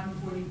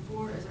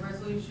 13144 is a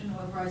resolution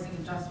authorizing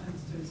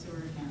adjustments to the sewer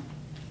account.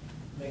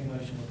 Make a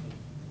motion to approve.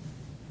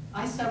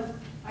 I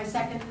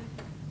second.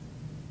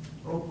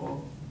 Roll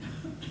call.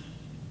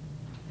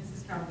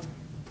 Mrs. Kelly?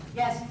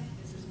 Yes.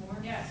 Mrs. Moore?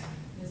 Yes.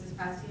 Mrs.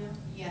 Casio?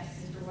 Yes.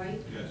 Mr.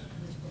 White? Yes.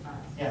 And Mr.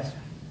 Pataglia? Yes.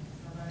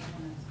 5 ayes, 1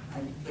 absent. I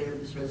declare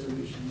this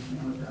resolution is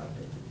now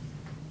adopted.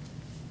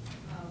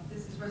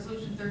 This is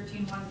Resolution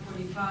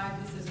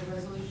 13145. This is a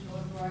resolution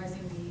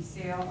authorizing the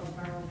sale of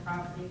borough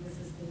property. This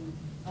is the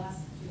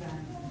last two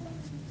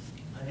items.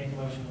 I make a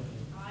motion to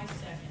approve. I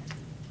second.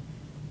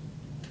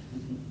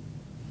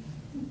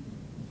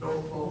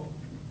 Roll call.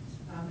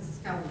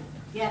 Mrs. Kelly?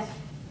 Yes.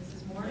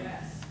 Mrs. Moore?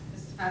 Yes.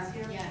 Mrs.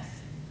 Casio? Yes.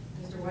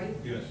 Mr. White?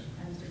 Yes.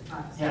 And Mr.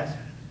 Pataglia? Yes.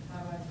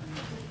 5 ayes, 1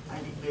 absent. I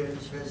declare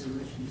this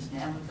resolution is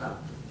now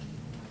adopted.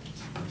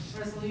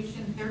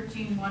 Resolution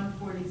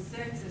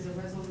 13146 is a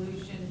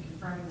resolution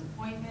confirming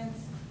appointments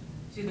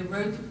to the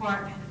Road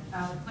Department,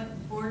 Clinton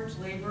Forge,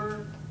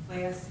 laborer,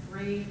 class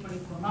 3,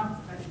 24 months,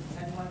 effective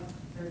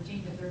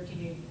 10/1/13 to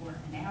 13.84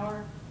 an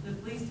hour. The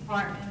Police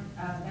Department,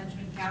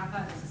 Benjamin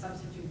Kappa is a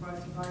substitute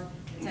crossing guard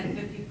at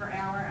 10.50 per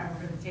hour, and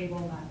we're going to table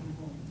that in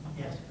full.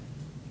 Yes.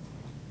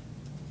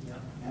 Yeah.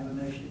 Have a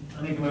motion.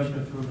 I make a motion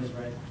to approve as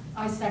read.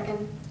 I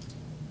second.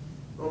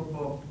 Roll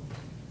call.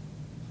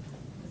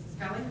 Mrs.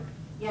 Kelly?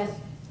 Yes.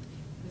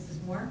 Mrs.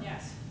 Moore?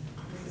 Yes.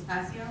 Mrs.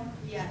 Passio?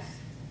 Yes.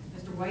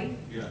 Mr. White?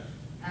 Yes.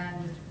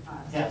 And Mr.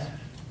 Pataglia? Yes.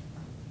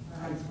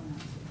 5 ayes, 1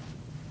 absent.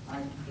 I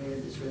declare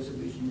this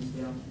resolution is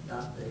now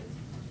adopted.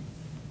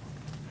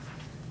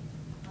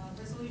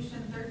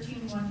 Resolution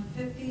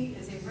 13150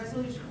 is a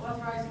resolution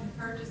authorizing the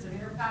purchase of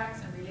air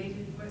packs and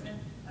related equipment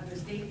under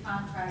state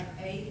contract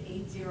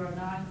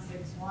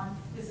A80961.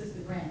 This is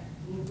the grant.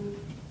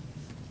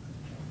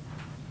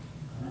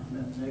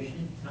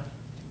 Motion.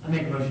 I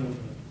make a motion to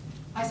approve.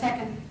 I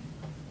second.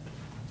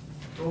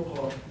 Roll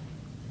call.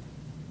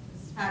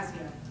 Mrs.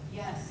 Passios?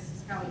 Yes.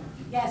 Mrs. Kelly?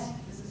 Yes.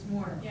 Mrs.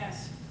 Moore?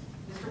 Yes.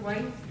 Mr.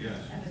 White? Yes.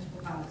 And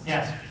Mr. Pappas?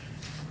 Yes.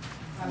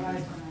 5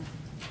 ayes, 1 absent.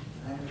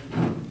 And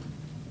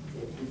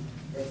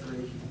the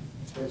declaration,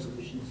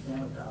 resolution is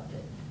now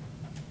adopted.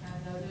 And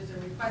there's a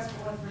request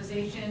for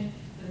authorization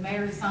for the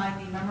mayor to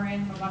sign the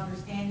memorandum of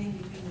understanding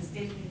between the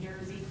state of New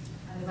Jersey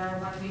and the Borough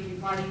of Runnemede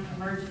regarding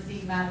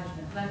emergency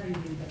management. Let me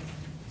review this.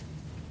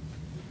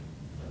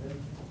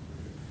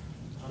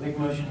 I'll make a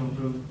motion to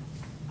approve.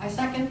 I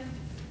second.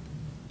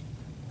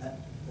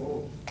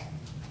 All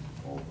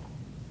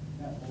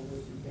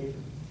those in favor?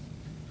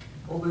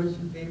 All those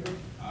in favor?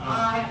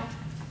 Aye.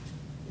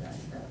 The ayes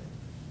have it.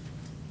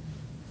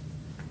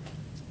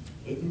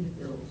 Payment of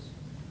bills.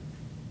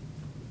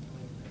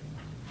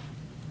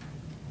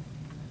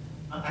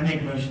 I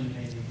make a motion to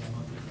pay the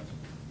monthly bills.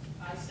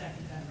 I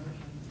second that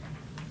motion.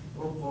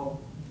 Roll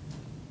call.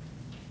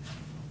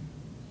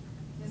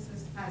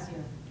 Mrs.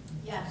 Passios?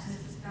 Yes.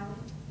 Mrs. Kelly?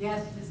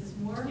 Yes. Mrs.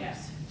 Moore?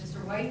 Yes.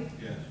 Mr. White?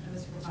 Yes. And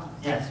Mr.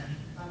 Pappas? Yes.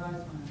 5 ayes, 1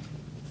 absent.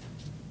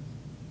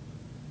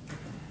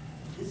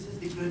 This is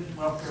the good and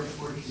welfare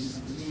portion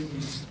of the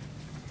meeting.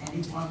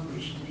 Anyone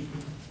wishing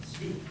to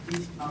speak,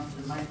 please come to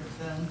the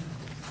microphone,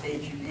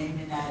 state your name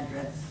and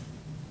address.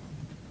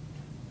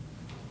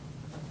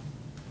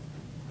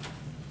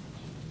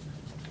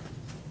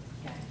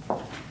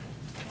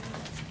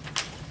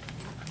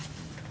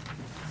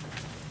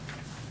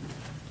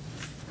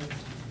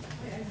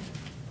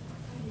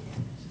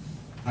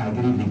 Hi,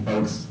 good evening,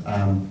 folks.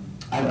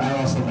 I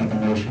also make a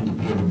motion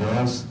to pay the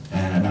bills,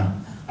 and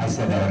I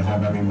said that at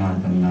home every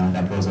month, and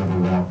that goes over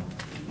well.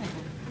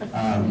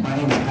 My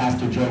name is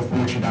Pastor Joe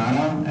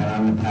Fortunano, and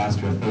I'm the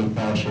pastor of Faith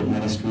Fellowship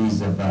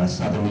Ministries of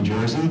Southern New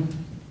Jersey,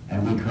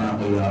 and we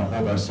currently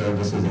hold our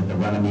services at the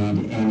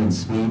Runnemede Inn and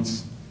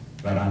Suites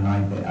right on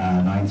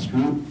 9th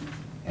Street.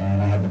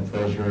 And I had the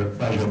pleasure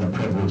and the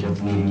privilege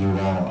of meeting you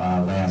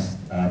all last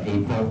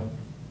April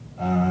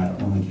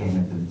when we came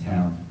into the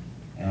town.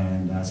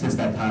 And since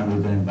that time,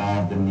 we've been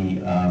involved in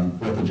the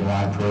 4th of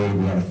July parade.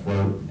 We had a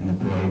float in the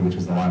parade, which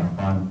was a lot of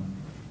fun.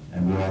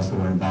 And we also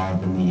were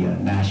involved in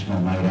the National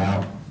Night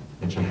Out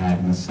that you had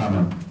in the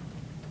summer.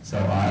 So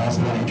I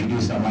also want to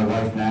introduce my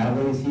wife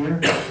Natalie is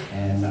here,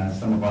 and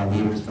some of our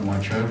leaders from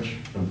our church,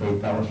 from Faith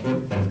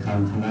Fellowship, that have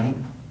come tonight.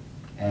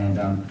 And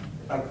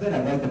if I could,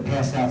 I'd like to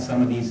pass out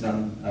some of these,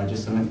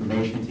 just some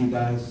information to you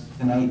guys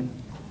tonight.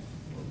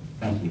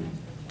 Thank you.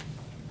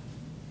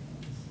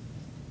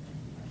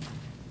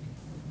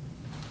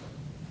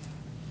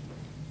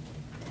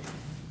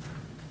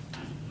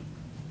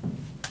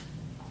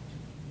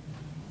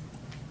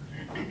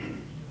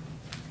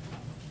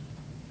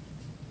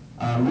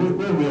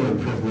 We're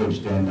really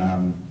privileged,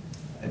 and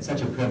it's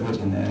such a privilege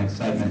and an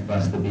excitement for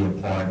us to be a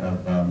part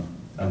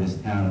of this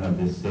town and of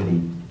this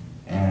city.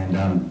 And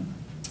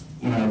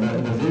you know,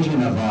 the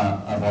vision of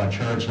our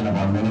church and of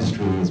our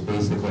ministry is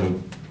basically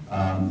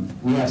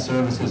we have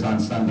services on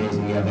Sundays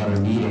and we have other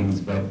meetings,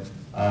 but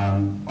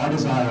our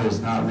desire is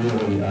not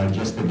really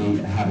just to be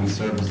having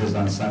services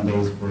on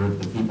Sundays for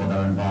the people that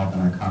are involved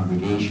in our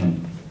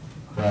congregation,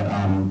 but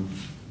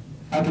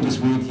I can just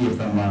read to you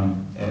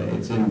from,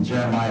 it's in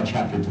Jeremiah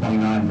chapter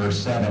 29, verse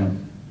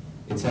 7.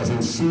 It says,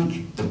 "And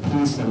seek the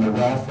peace and the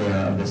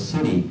welfare of the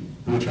city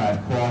to which I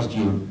have caused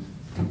you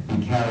to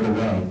be carried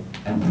away,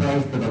 and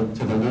pray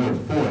to the Lord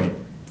for it.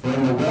 For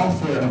in the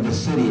welfare of the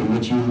city in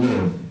which you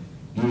live,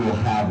 you will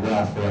have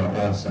welfare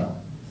also."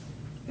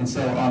 And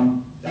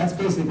so that's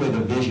basically the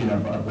vision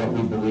of what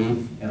we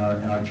believe in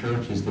our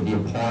church, is to be a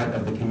part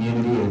of the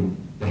community and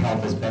to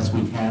help as best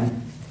we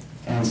can.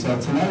 And so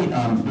tonight,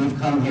 we've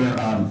come here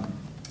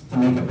to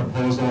make a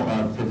proposal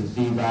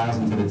to you guys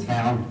and to the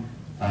town.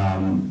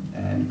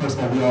 And first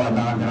of all, we are a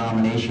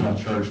non-denominational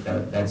church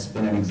that's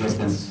been in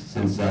existence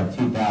since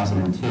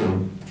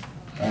 2002.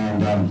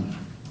 And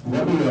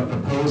what we are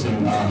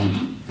proposing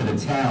to the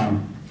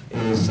town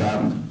is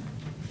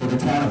for the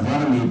town of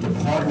Runnemede to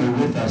partner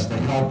with us to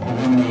help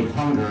eliminate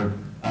hunger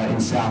in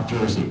South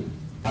Jersey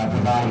by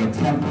providing a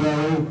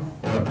temporary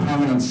or a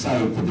permanent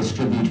site to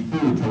distribute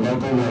food to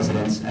local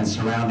residents and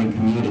surrounding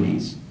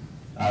communities.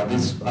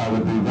 This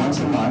would be once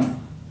a month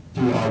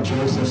through our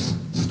Joseph's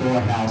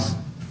Storehouse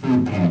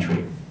Food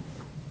Pantry.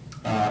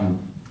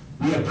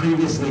 We have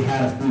previously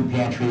had a food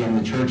pantry in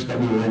the church that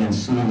we were in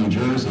Sewell, New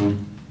Jersey,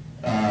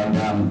 and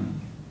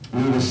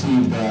we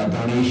received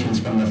donations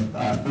from the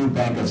Food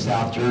Bank of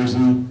South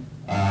Jersey,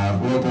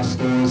 local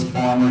stores,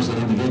 farmers, and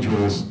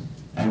individuals.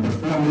 And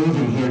before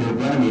moving here to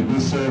Runnemede, we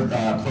served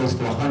close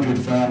to 100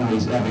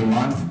 families every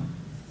month,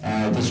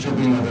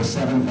 distributing over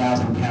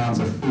 7,000 pounds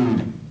of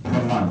food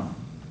per month.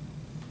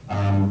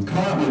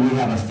 Currently, we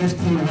have a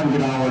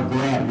 $1,500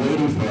 grant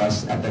waiting for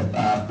us at the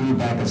Food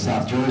Bank of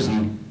South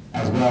Jersey,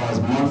 as well as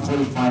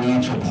monthly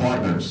financial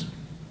partners.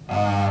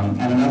 And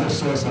another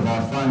source of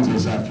our funds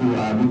is through,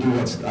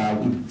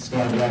 we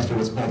started last year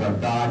what's called our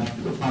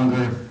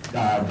Hunger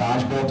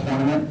Dodgeball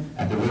Tournament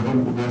at the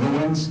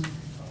Riverwinds.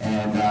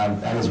 And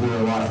that is really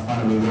a lot of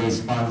fun, and we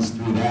raise funds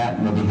through that,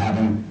 and we'll be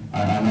having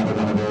another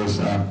one of those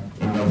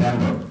in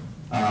November.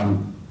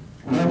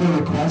 What we're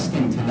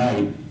requesting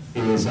tonight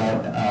is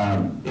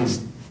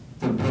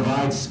to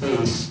provide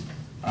space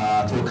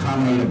to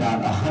accommodate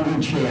about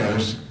 100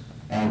 chairs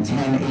and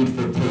 10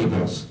 8-foot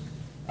tables.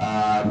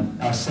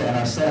 Our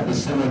setup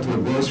is similar to a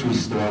grocery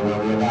store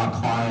where we allow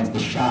clients to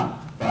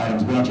shop for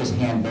items. We don't just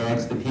hand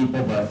bags to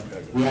people, but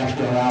we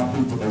actually allow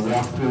people to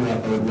walk through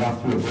like they would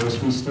walk through a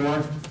grocery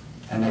store,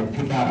 and they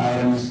pick out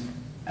items.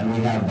 And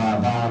we have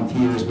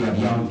volunteers, we have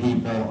young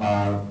people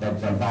that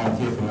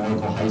volunteer from the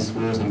local high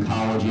schools and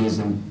colleges,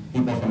 and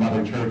people from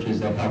other churches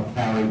that help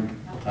carry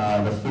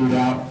the food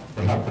out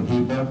to help the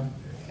people.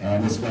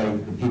 And this way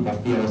the people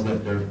feel as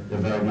if they're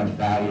very much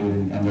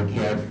valued and they're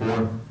cared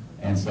for.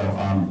 And so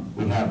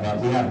we have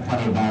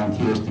plenty of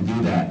volunteers to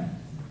do that.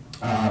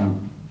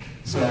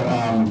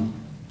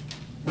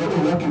 What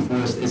we're looking for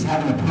is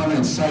having a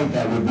permanent site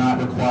that would not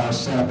require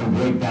setup and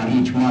breakdown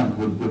each month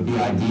would be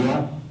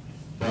ideal.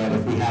 But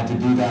if we had to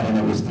do that and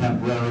it was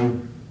temporary,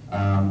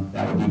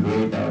 that would be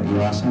great, that would be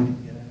awesome.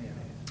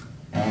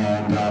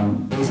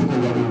 And basically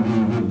what we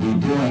would be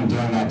doing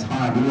during that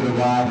time, we would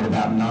arrive at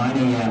about 9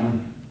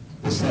 a.m.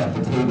 to set up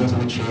the tables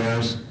and the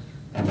chairs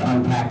and to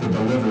unpack the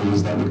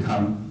deliveries that would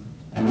come.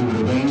 And we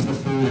would arrange the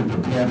food and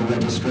prepare the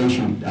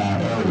registration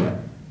area.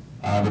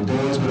 The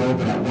doors would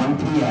open at 1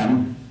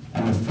 p.m.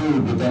 and the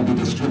food would then be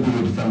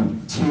distributed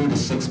from 2 to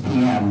 6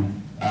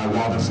 p.m.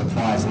 While the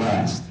supplies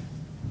last.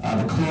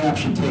 The cleanup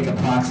should take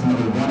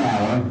approximately 1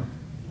 hour,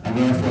 and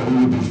therefore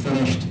we would be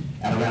finished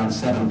at around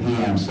 7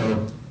 p.m.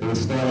 So it would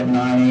start at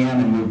 9 a.m.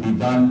 and we would be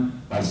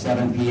done by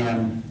 7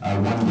 p.m.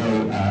 One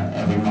day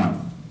every month.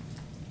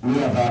 We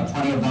have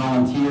plenty of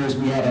volunteers.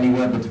 We had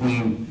anywhere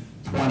between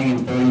 20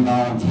 and 30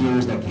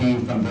 volunteers that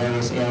came from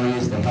various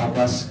areas to help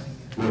us.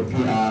 With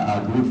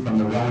a group from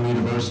the Rowan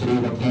University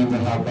that came to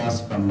help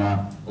us, from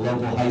a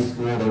local high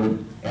school. They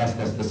would ask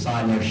us to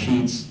sign their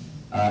sheets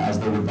as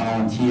they would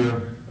volunteer.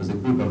 There was a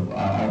group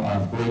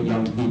of great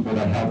young people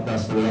that helped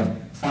us. So we have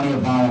plenty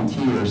of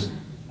volunteers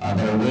that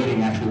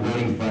are actually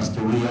waiting for us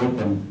to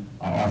reopen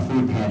our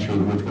food pantry,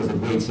 which was a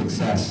great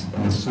success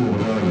in the Sewell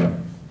area.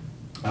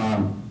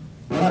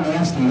 What we're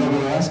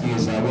asking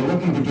is we're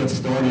looking to get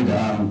started,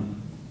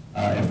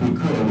 if we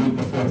could, a week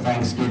before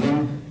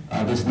Thanksgiving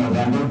this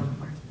November.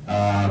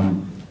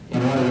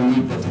 In order to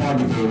meet the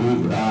target date,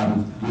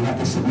 we have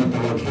to submit the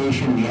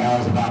location, the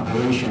hours of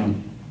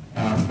operation,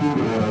 and our food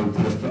order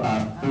to the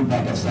Food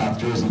Bank of South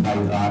Jersey by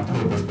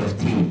October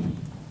 15th.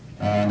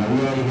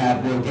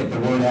 And we'll get the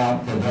word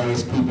out to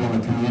various people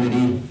in the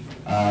community,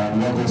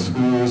 and local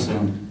schools,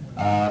 and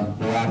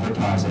we'll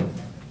advertise it.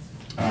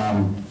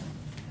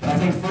 But I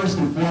think first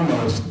and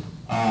foremost,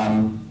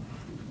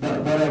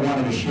 what I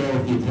wanted to share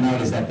with you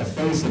tonight is that the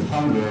face of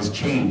hunger has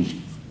changed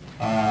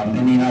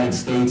in the United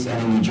States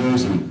and in New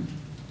Jersey.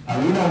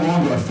 We no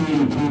longer are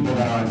feeding people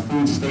that are on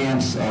food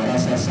stamps or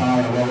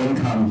SSI or low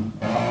income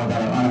or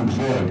that are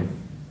unemployed.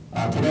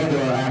 Today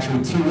there are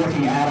actually 2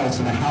 working adults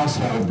in a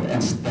household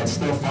that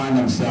still find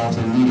themselves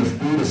in need of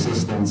food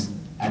assistance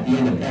at the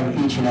end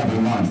of each and every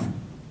month.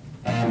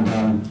 And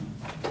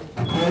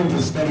according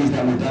to studies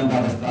that were done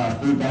by the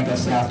Food Bank of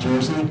South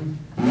Jersey,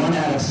 1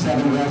 out of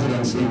 7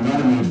 residents in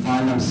Runnemede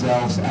find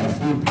themselves at a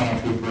food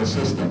pantry for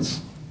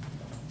assistance.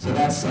 So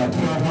that's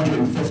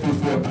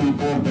 1,254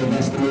 people. They've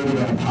estimated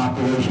in a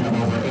population of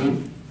over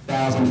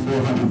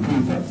 8,400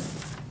 people.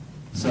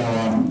 So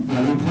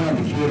we plan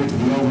to cater to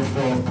the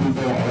overflow of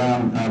people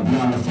around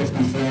beyond the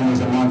 50 families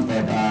a month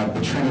that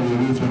the Trinity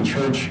Lutheran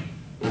Church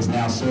is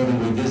now serving.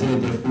 We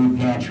visited their food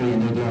pantry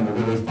and they're doing a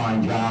really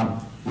fine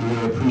job. We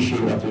really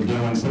appreciate what they're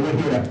doing. So we're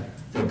here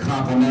to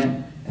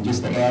complement and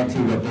just to add to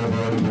what they've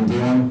already been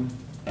doing.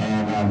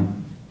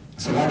 And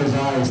so our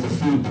desire is to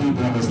feed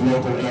people in this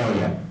local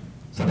area,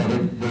 so that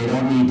they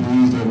don't need to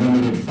use their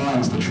limited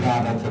funds to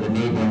travel to the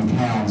neighboring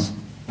towns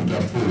to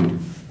get food.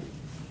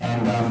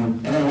 And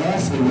then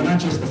lastly, we're not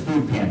just a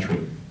food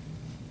pantry.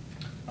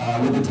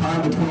 With the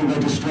time between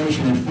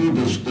registration and food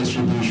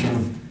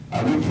distribution,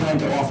 we plan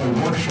to offer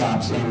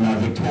workshops in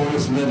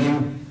victorious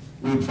living.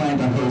 We plan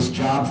to host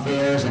job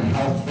fairs and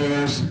health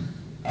fairs.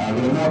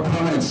 With a more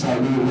permanent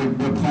site,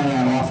 we're planning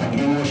on offering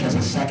English as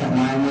a second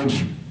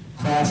language,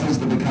 classes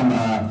to become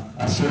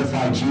a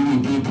certified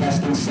GED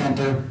testing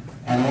center,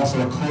 and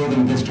also a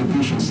clothing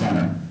distribution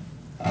center.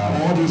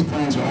 All these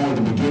plans are only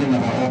the beginning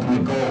of our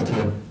ultimate goal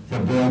to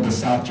build the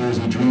South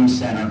Jersey Dream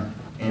Center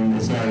in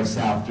this area of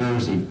South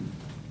Jersey.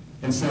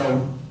 And so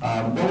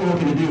what we're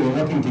looking to do, we're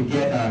looking to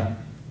get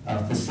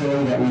a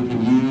facility that we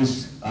can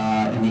use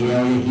in the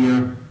area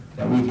here,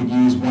 that we could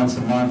use once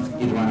a month,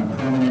 either on a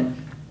permanent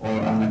or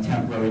on a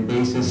temporary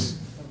basis.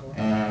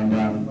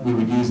 And we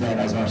would use that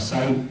as our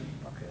site.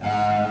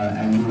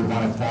 And we would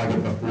want to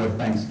target before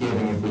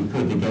Thanksgiving if we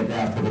could to get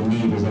after the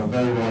need. There's a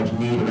very large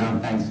need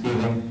around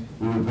Thanksgiving.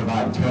 We would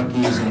provide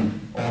turkeys and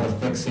all the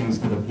fixings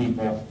to the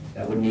people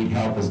that would need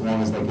help as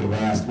long as they could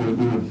last. We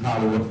would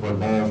probably look for a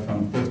goal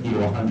from 50 to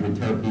 100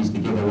 turkeys to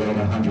give away to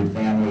 100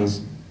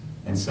 families.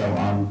 And so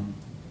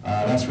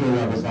that's really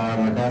our desire,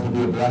 and our goal to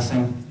be a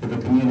blessing to the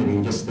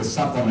community, just to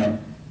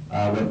supplement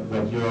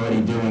what you're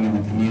already doing in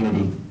the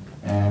community.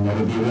 And it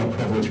would be a real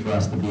privilege for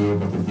us to be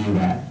able to do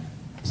that.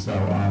 So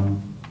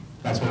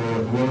that's what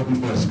we're looking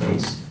for, a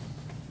space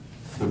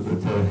to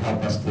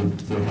help us,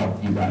 to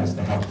help you guys,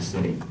 to help the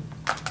city.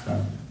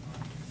 So.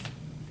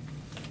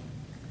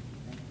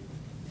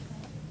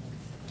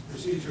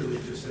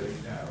 Procedurally, just so you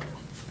know,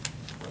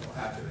 what will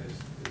happen is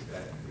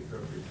that the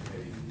appropriate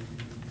committee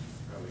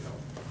probably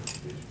help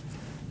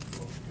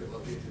we'll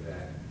look into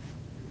that,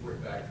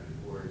 report back to the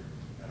board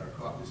at our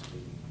caucus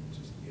meeting,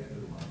 which is at the end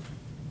of the month.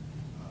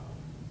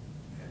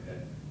 And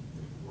then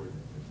the board,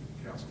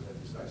 the council that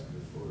decides to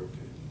move forward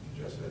can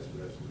adjust that as a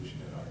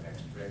resolution at our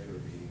next regular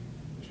meeting,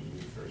 which will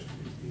be the first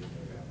Tuesday in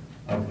November.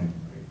 Okay.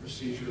 I mean,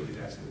 procedurally,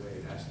 that's the way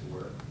it has to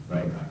work.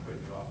 Right. We're not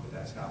putting it off, but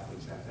that's how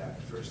things have to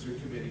happen. First through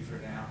committee for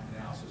now,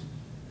 analysis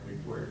and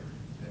report.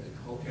 Then the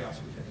whole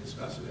council can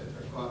discuss it at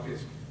their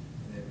caucus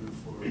and then move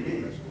forward with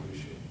a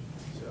resolution.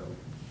 So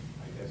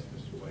I guess,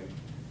 Mr. White,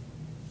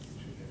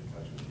 we should get in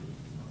touch with you.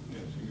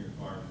 Yes, your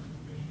department,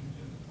 commission,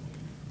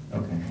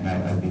 Okay, and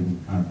I'd be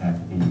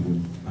contacted, be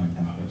in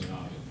contact with.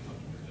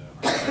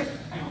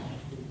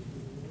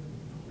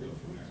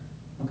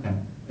 Okay,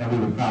 then we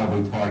would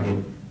probably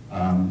target,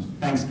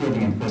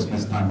 Thanksgiving and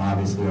Christmas time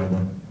obviously are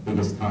the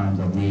biggest times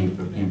of need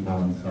for people,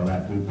 and so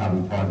that we'd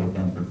probably target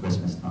them for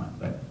Christmas time,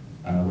 but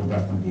we'll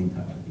definitely be in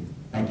touch with you.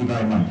 Thank you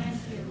very much.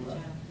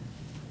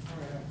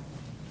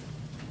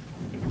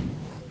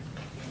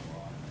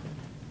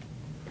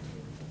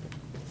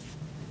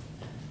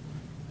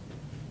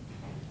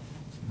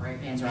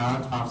 Right, Mans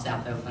Rollins, 12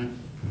 South Oakland.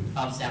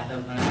 12 South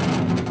Oakland.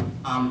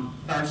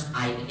 First,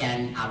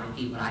 I'll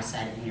repeat what I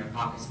said in your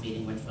caucus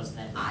meeting, which was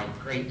that I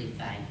greatly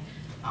thank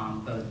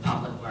both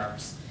Public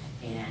Works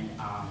and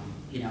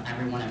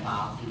everyone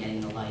involved in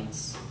getting the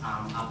lights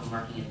up and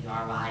working at the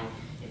RY.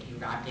 If you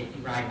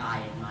ride by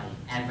at night,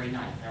 every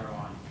night they're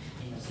on,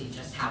 and you'll see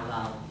just how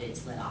well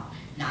it's lit up.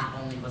 Not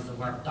only was the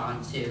work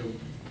done to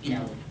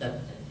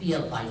the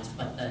field lights,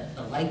 but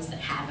the lights that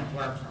haven't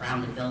worked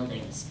around the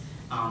buildings.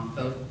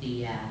 Both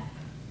the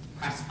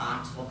press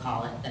box, we'll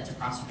call it, that's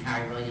across from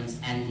Harry Williams,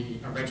 and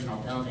the original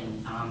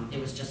building, it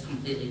was just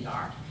completely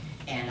dark.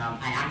 And I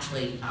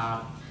actually,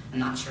 I'm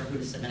not sure who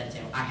to submit it to.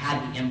 I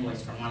had the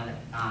invoice from one of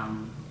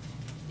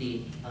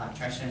the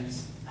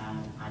electricians.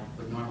 I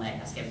would normally, I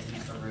guess, give it to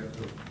Mr. Root,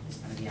 who is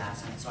going to be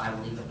absent, so I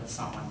will leave it with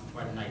someone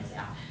before the night's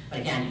out. But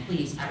again,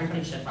 please,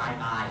 everybody should ride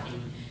by,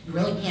 and you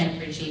really can't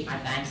appreciate my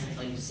thanks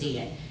until you see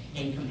it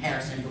in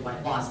comparison to what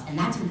it was. And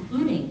that's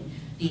including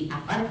the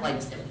athletic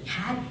lights that we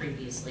had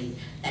previously,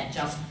 that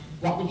just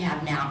what we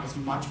have now is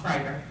much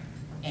brighter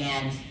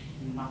and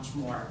much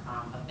more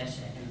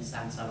efficient in the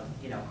sense of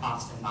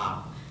cost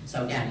involved.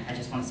 So again, I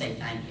just want to say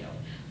thank you.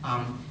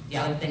 The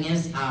other thing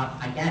is,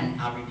 again,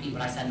 I'll repeat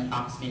what I said in the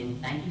caucus meeting.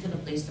 Thank you to the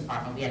police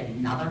department. We had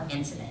another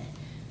incident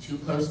too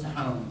close to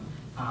home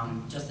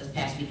just this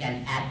past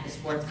weekend at the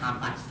sports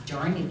complex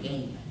during a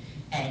game,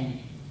 and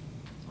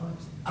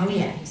oh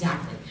yeah,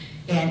 exactly.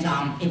 And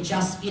it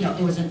just,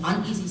 it was an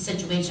uneasy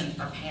situation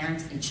for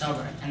parents and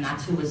children, and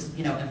that's who was,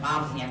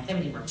 involved in the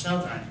activity were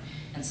children.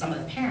 And some of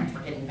the parents were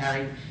getting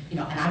very, and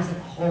I was at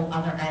the whole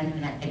other end,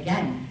 and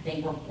again,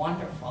 they were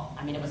wonderful.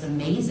 I mean, it was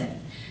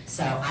amazing.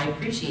 So I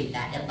appreciate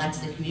that. It lets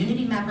the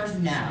community members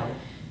know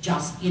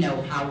just,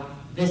 how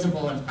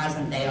visible and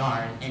present they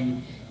are.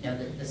 And,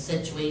 the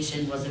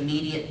situation was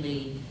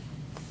immediately,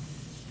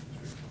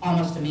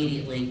 almost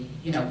immediately,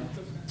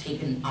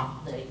 taken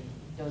up. It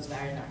was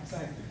very nice.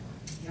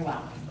 You're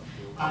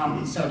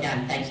welcome. So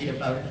again, thank you to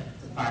both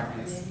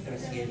departments. It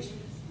was huge.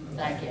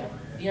 Thank you.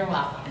 You're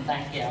welcome.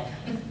 Thank you.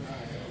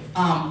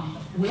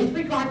 With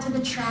regard to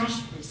the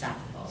trash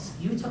receptacles,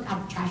 you took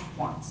out the trash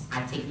once.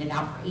 I've taken it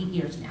out for 8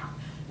 years now.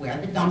 Where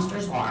the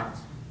dumpsters are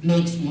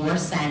makes more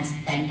sense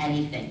than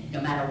anything,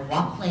 no matter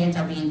what plans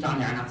are being done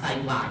there, and I'll tell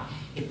you why.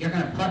 If you're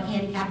going to put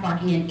handicap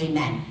parking in,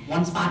 amen.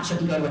 One spot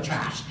shouldn't go to a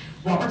trash.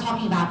 What we're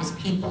talking about is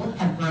people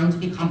have grown to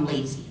become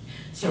lazy.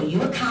 So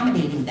you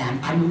accommodating them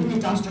by moving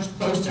the dumpsters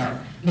closer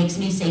makes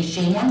me say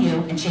shame on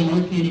you and shame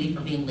on the community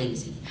for being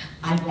lazy.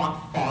 I've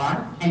walked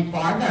far and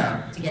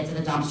farther to get to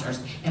the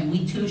dumpsters, and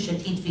we too should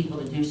teach people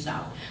to do so.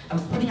 I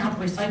was putting out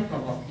the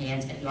recyclable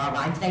cans at the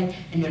RY today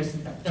and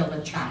noticed that they're filled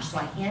with trash, so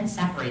I hand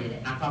separated it,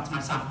 and I thought to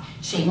myself,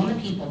 shame on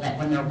the people that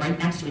when they're right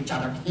next to each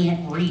other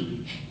can't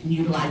read and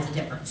utilize the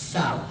difference.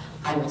 So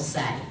I will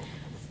say,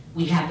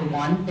 we have the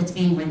one that's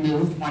being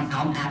removed on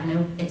Elm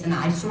Avenue. It's an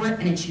eyesore,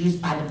 and it's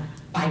used by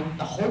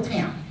the whole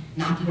town,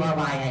 not the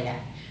RYAA.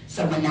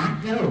 So when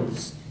that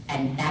goes,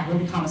 and that will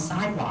become a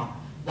sidewalk,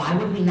 why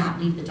would we not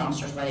leave the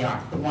dumpsters where they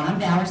are? The one on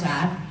Bowers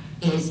Ave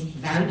is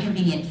very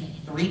convenient,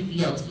 3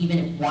 fields, even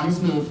if one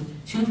is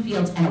moved, 2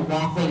 fields and a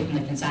walkway from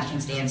the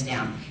concession stands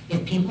down.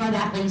 If people are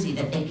that lazy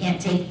that they can't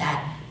take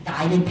that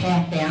guided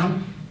path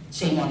down,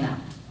 shame on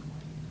them.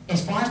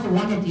 As far as the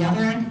one at the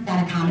other end,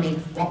 that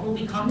accommodates what will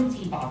become the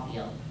T-ball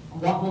field,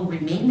 what will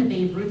remain the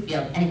Babe Ruth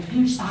field, and a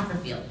huge soccer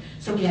field.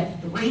 So we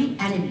have 3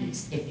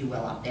 entities, if you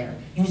will, up there,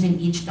 using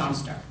each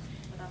dumpster.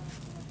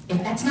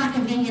 If that's not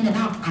convenient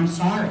enough, I'm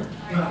sorry.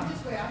 I'm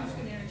just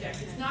going to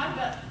interject. It's not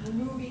about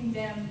removing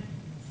them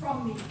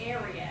from the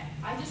area.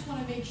 I just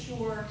want to make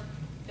sure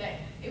that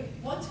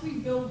once we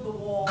build the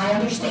wall. I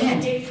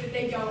understand. That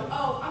they go,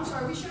 oh, I'm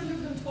sorry, we should have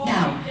moved them 12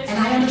 No, feet. and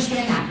I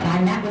understand that, but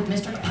I met with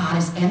Mr.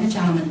 Kapadas and the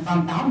gentleman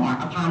from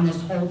Belmar upon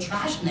this whole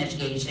trash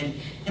initiation,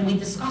 and we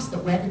discussed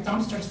that where the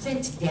dumpster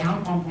sits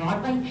down on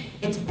Broadway,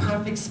 it's a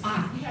perfect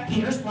spot.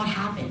 Here's what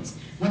happens.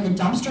 When the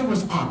dumpster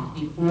was up,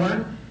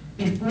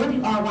 before the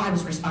RY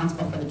was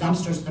responsible for the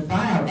dumpsters, the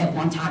borough at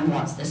one time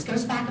was. This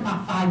goes back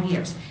about 5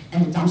 years,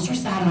 and the dumpster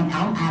sat on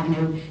Elm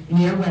Avenue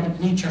near where the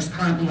bleachers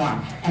currently are.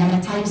 And I'm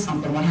gonna tell you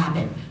something, what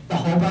happened? The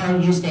whole borough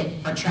used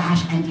it for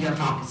trash and deer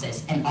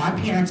caucuses, and our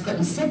parents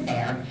couldn't sit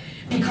there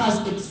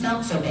because it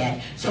smelled so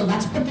bad. So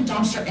let's put the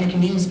dumpster in a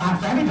convenient spot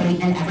for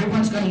everybody, and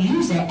everyone's gonna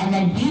use it, and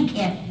then we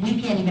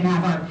can't even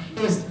have our,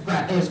 it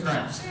was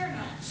gross. Fair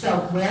enough. So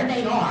where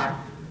they are,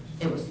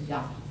 it was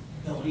yucky.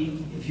 No,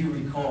 if you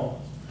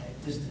recall,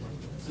 just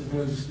to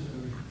those,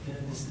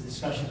 this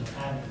discussion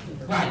we're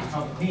having, Right.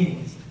 public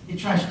meetings, the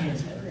trash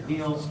cans have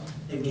wheels,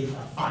 they weigh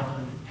about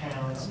 500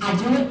 pounds. I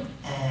do it,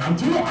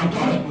 I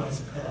get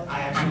it.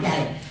 I get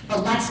it.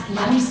 But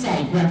let me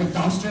say, where the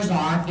dumpsters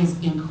are is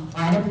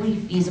incredibly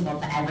feasible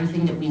to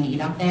everything that we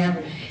need up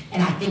there.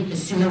 And I think the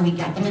sooner we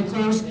get them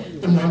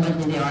enclosed, the more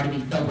likely they are to be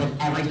filled with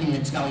everything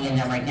that's going in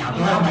there right now.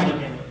 They're already,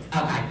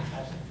 okay,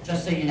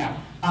 just so you know.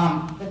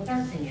 The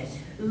third thing is,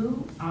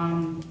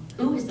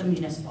 who is the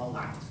municipal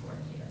alliance for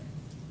here?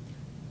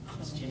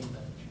 It's Jimmy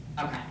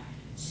Beveridge. Okay,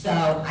 so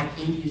I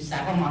came to you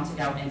several months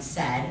ago and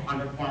said,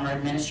 under former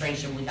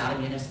administration, we got a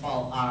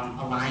municipal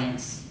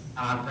alliance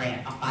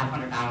grant of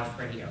 $500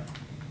 per year.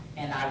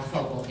 And I was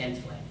told to look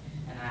into it.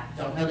 And I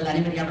don't know that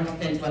anybody ever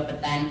looked into it,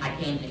 but then I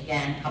came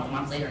again a couple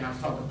months later and I was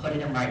told to put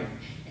it in writing.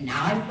 And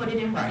now I've put it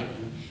in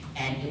writing,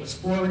 and it was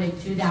forwarded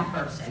to that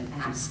person,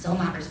 and I'm still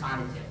not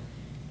responded to.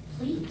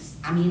 Please,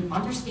 I mean,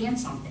 understand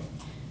something.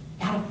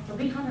 Out of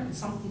 300 and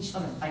something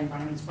children playing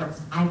Runnemede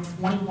sports, I have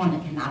 21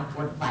 that cannot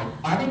afford to play.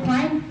 Are they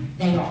playing?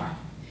 They are.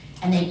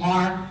 And they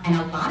are, and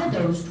a lot of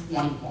those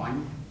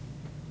 21,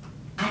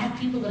 I have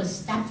people that have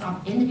stepped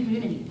up in the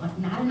community, but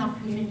not enough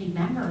community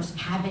members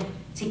have it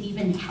to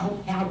even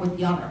help out with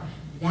the other.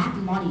 That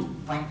money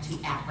went to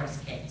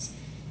at-risk kids.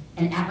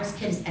 And at-risk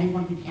kid is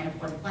anyone who can't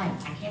afford to play.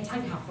 I can't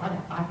tell you how far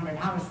that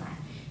 $500 went.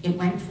 It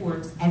went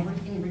towards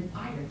everything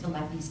required to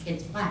let these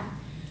kids play.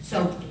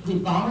 So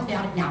we've gone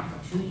without it now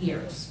for 2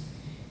 years.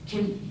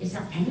 Is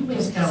there any way?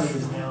 Miss Kelly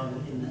is now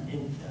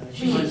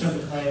she went to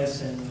the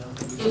class and.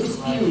 It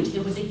was huge.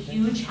 It was a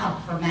huge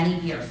help for many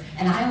years.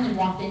 And I only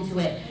walked into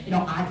it,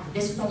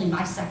 this is only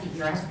my second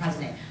year as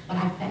president, but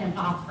I've been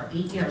involved for 8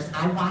 years.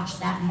 I watched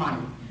that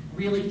money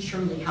really,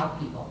 truly help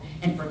people.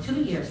 And for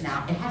 2 years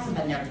now, it hasn't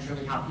been there to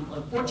truly help people.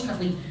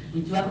 Unfortunately,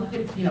 we do have a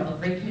good, a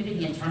great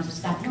community in terms of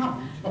stepping up.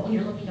 But when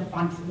you're looking to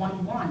fund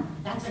 21,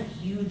 that's a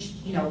huge,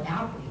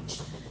 outreach.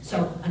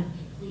 So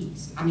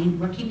please, I mean,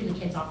 we're keeping the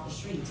kids off the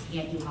streets.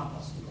 Can't you help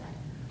us do that?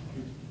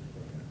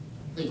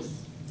 Please.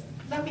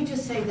 Let me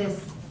just say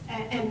this,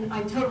 and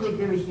I totally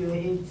agree with you.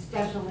 It's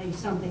definitely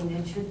something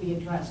that should be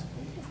addressed.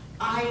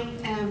 I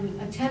am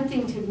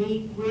attempting to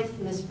meet with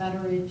Ms.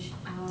 Beveridge.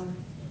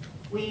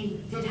 We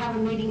did have a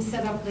meeting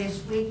set up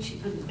last week. She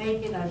couldn't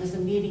make it. I was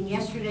in a meeting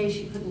yesterday.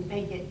 She couldn't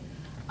make it.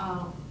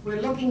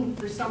 We're looking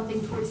for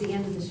something towards the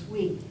end of this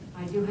week.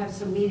 I do have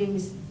some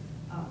meetings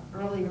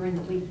earlier in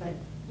the week, but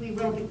we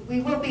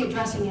will be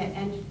addressing it,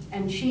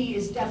 and she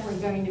is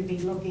definitely going to be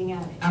looking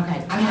at it.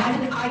 Okay.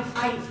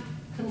 I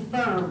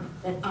confirm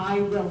that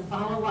I will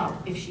follow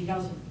up if she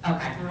doesn't.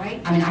 Okay. All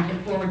right? I mean, I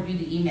can forward you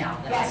the email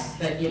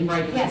that in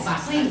writing.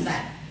 Yes, please.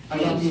 I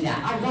will do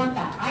that. I want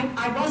that.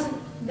 I wasn't,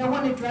 no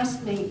one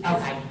addressed me.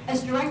 Okay.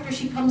 As director,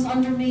 she comes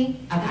under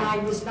me, and Okay. I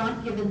was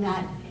not given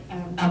that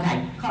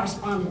Okay.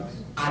 correspondence.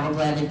 I will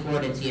gladly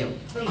forward it to you.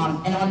 Please.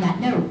 And on that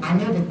note, I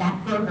know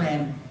that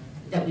program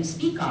that we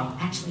speak of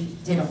actually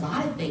did a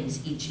lot of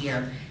things each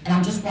year, and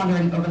I'm just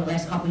wondering, over the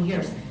last couple of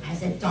years,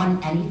 has it done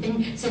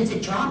anything? Since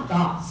it dropped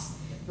us,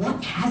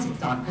 what has it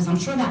done? Because I'm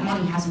sure that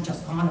money hasn't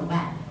just gone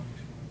away.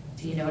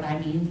 Do you know what I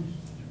mean?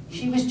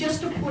 She was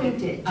just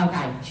appointed.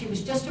 Okay. She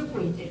was just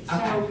appointed.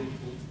 Okay.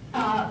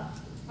 So,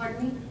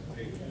 pardon me?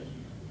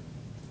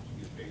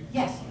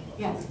 Yes.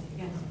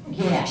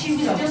 Yeah.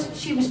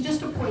 She was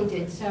just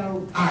appointed,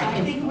 so All right.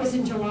 I think it was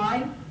in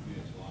July.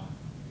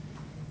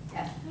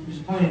 Yes. It was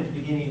appointed at the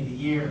beginning of the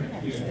year.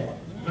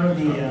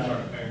 During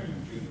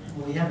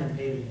well, we haven't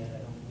paid it yet, I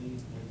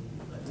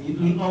don't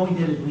believe. All we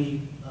did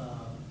is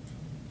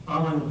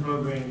following the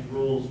program's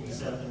rules, we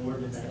set up an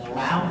ordinance that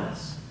allowed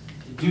us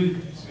to do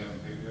this.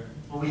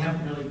 Well, we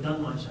haven't really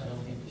done much, I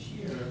don't think, this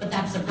year. But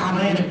that's the The problem.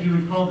 plan, if you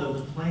recall, though,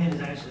 the plan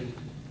is actually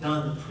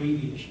done the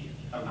previous year.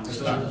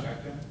 She's not.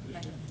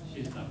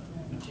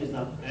 She's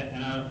not.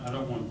 And I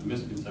don't want the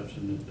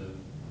misconception that the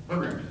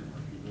program isn't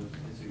working, but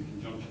it's in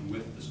conjunction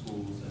with the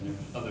schools and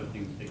there's other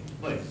things taking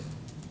place.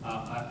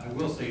 I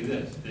will say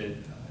this, that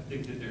I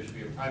think that there should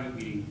be a private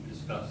meeting to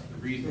discuss the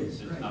reasons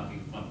that it's not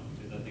being funded,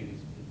 because I think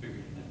it's bigger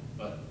than that.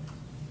 But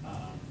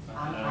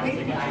I don't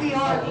think we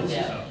are.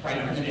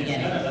 Right from the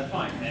beginning. That's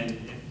fine. And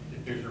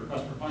if there's a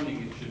request for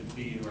funding, it should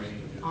be in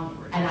writing.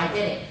 And I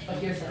did it, but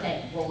here's the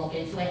thing, we'll look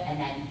into it and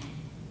then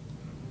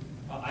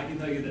I can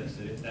tell you this,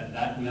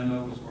 that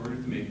memo was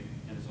forwarded to me,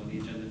 and it's on the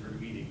agenda for the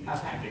meeting. It's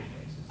Okay.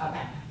 ridiculous.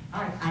 Okay,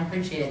 all right, I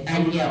appreciate it,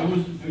 thank you.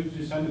 Who did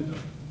you send it to?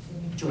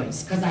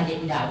 Joyce, because I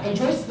didn't know. And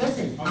Joyce,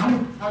 listen, I'm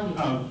gonna tell you,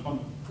 Oh,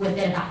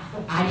 within about,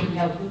 I didn't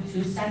know who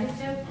to send it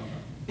to,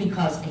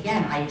 because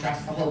again, I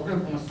addressed the whole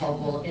group and was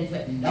told, we'll look into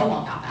it, and no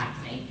one got back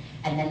to me.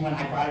 And then when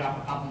I brought it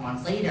up a couple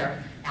months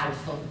later, I was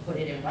told to put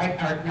it in writing,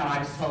 or no, I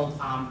was told,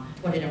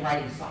 put it in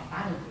writing. So I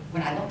finally,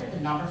 when I looked at the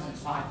numbers and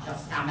saw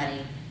just how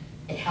many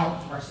it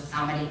helped versus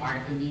how many are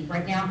in need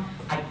right now,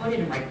 I put it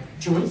in writing.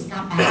 Joyce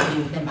got back to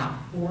me within about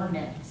 4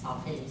 minutes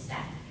of hitting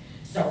send.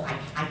 So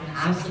I can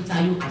honestly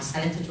tell you, I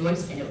sent it to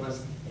Joyce and it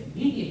was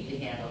immediately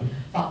handled.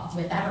 But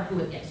whatever who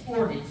it gets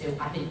forwarded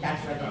to, I think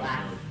that's where the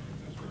lack.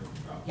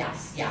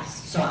 Yes,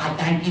 yes. So I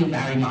thank you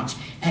very much.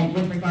 And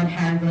with regard to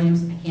Harry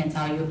Williams, I can't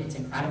tell you, it's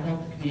incredible.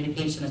 The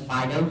communication is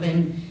wide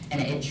open, and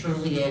it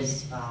truly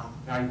is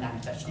very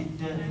beneficial.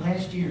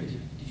 Last year,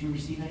 did you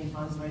receive any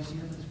funds last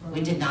year for this program?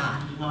 We did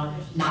not. Did not?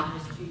 Not.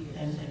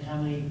 And how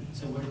many,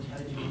 so how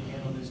did you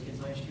handle those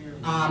kids last year?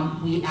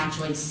 We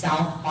actually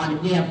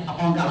self-funded. We have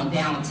ongoing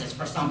balances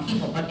for some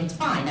people, but it's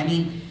fine. I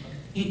mean,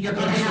 you're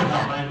going to have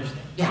that. I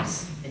understand.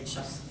 Yes, it's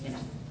just, you know.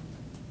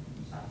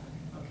 So,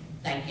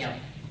 thank you.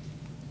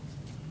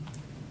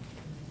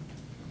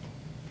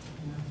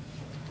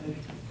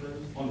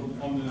 On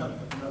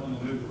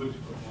the new, which,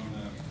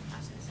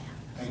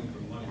 paying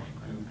for money,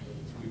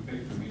 we pay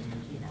for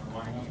maintenance,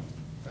 why not?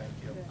 Thank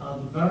you.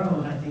 The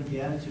borough, I think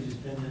the attitude has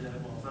been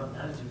that, well, not the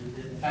attitude,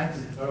 the fact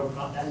is the borough,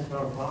 that is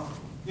borough property.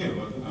 Yeah,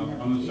 but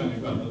I'm just saying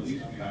about the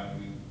lease we have, I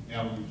mean,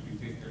 now we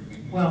take care of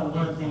maintenance. Well,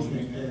 one of the things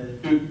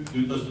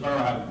that, Does the borough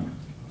have,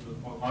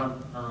 our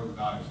borough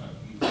guys have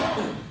lease? I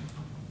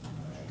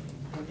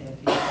think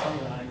they have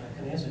to, I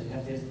can answer, you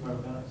have to ask the borough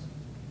guys.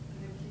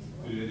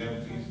 Do they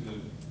have keys to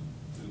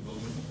the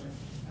building?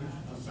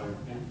 I'm sorry.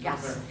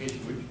 Yes. Clarification,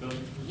 which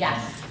building?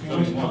 Yes. There's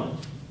only one.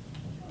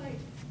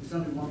 There's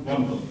only one.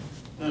 One building.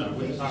 No,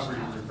 which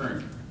property is referring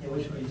to? Yeah,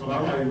 which way?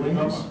 Harry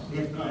Williams?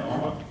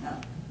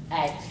 No.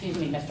 Excuse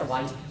me, Mr.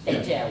 White,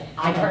 they do.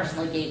 I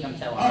personally gave them to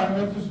them. All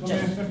right, that's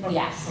just,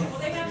 Yes, Well,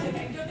 they have, don't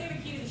they have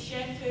a key to the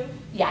shed too?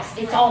 yes,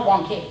 it's all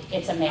one key.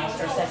 It's a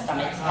master system.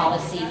 It's called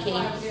a C key.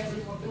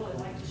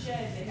 Like the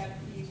shed, they have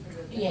keys for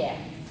the. Yeah.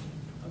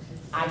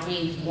 I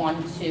gave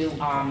one to,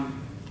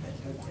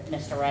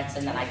 Mr. Retz,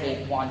 and then I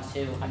gave one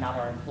to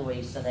another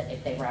employee so that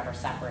if they were ever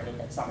separated,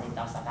 that somebody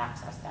does have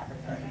access to All right,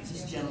 everything. it's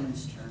this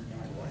gentleman's turn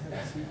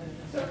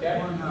Okay.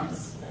 now. One up.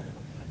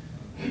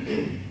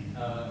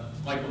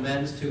 Michael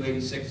Menz,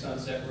 286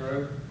 Sunset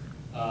Road.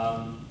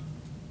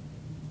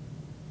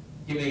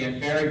 Giving a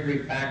very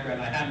brief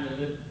background, I happen to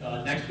live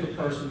next to a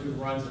person who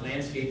runs a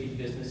landscaping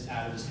business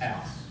out of his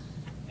house.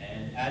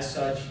 And as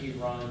such, he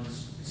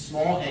runs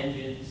small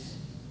engines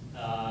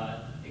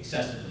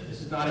excessively.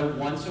 This is not a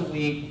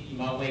once-a-week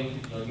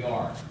mowing the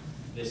yard.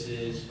 This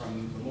is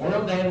from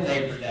Memorial Day to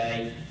Labor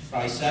Day,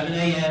 by 7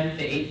 a.m.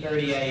 to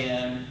 8:30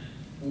 a.m.,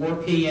 4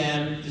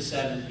 p.m. to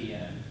 7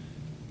 p.m.,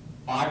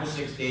 5 or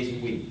 6 days a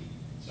week.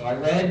 So I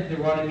read the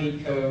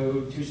Runnemede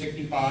Code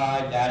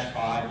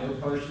 265-5, no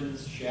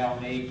persons shall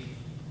make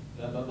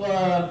blah, blah,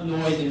 blah,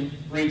 noise in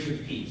breach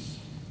of peace.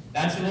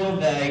 That's a little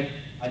vague.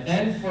 I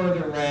then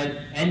further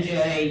read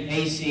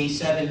NJAC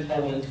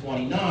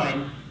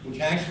 7:29, which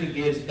actually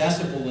gives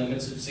decibel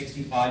limits of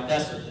 65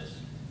 decibels.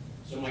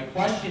 So my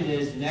question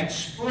is,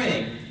 next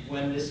spring,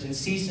 when this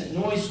incessant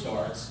noise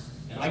starts,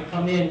 and I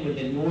come in with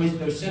a noise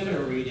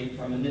dosimeter reading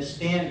from a NIST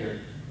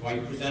standard, do I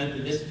present it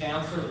to this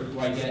counselor, or do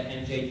I get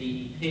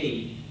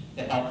NJDEP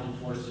to help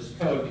enforce this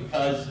code?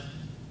 Because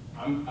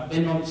I've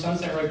been on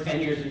Sunset Road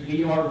 10 years, and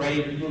we are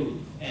ready to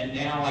move. And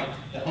now, like,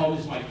 the home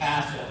is my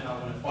castle, and I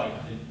want to fight.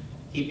 I've been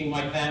keeping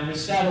my family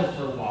settled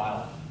for a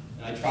while.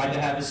 And I tried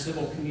to have a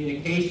civil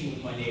communication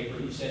with my neighbor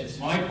who said, it's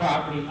my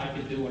property, I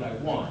can do what I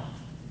want.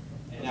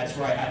 And that's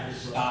where I had to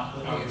stop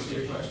the Let me answer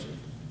your conversation.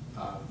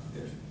 question.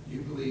 If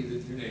you believe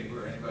that your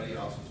neighbor or anybody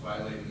else is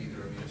violating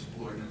either a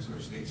municipal ordinance or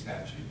a state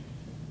statute,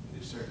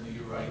 it is certainly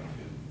your right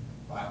to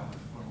file a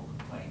formal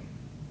complaint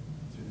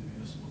through the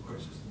municipal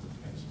court system with the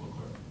municipal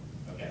court.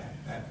 Okay.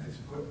 That is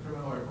a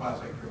criminal or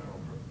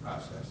quasi-criminal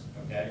process.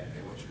 Okay.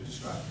 What you're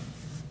describing.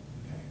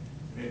 Okay.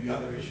 There may be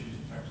other issues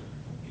in terms of,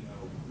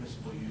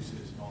 permissible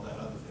uses and all that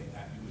other thing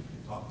that you would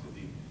talk to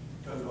the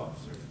code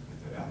officer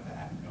about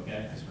that.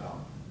 Okay. As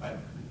well. But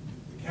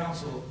the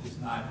council is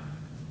not.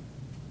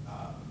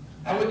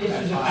 This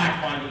is a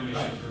fact-finding issue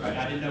Right, for me. right.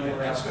 I didn't know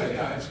where else That's to good,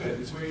 go. no, that's good.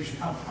 It's where you should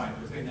come to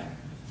find within that.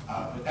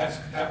 But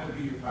that would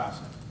be your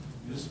process.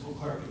 Municipal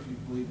clerk, if you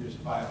believe there's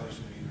a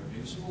violation of either a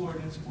municipal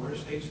ordinance or a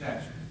state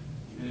statute,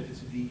 even if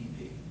it's a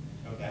DEP.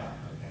 Okay.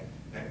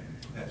 Okay.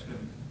 That's going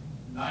to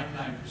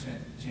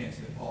 99% chance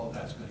that all of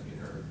that's going to get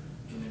heard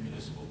in the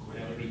municipal court.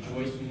 That would be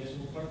Joyce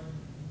Municipal Clerk?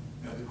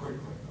 No, the court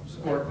clerk. I'm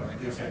sorry. Court clerk,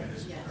 I did say okay.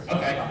 municipal Yes. clerk.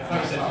 Okay.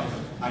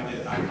 I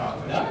did. I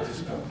apologize. No.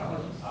 Just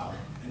don't.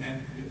 And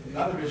then the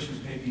other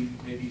issues may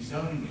be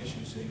zoning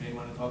issues, so you may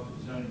want to talk to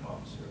the zoning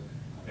officer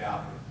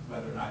about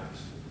whether or not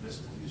this is a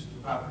permissible use of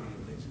the property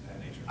and things of that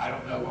nature. I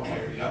don't know one way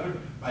or the other,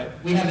 but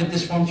We have a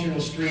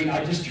dysfunctional street,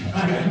 I'm just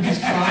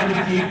trying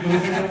to keep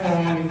moving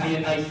along and be a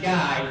nice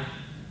guy,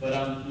 but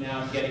I'm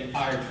now getting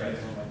tire treads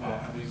on my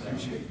back. we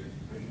appreciate your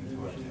bringing it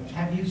to our attention.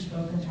 Have you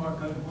spoken to our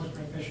code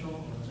enforcement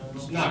official?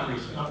 Not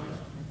recently. Not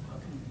recently,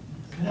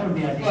 okay. That would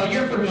be ideal. Well,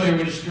 you're familiar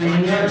with the street,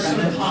 there's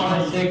some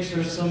politics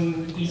or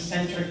some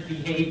eccentric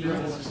behavior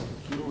that's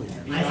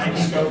beyond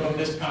the scope of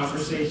this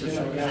conversation,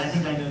 I I guess.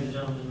 think I know the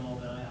gentleman well,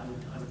 but I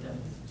would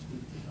definitely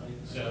speak to him.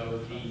 So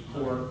the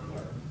court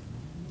clerk.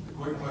 The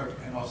court clerk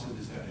and also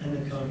the zoning.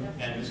 And the code.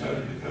 And The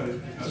code, the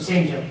code. It's the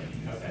same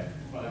gentleman. Okay,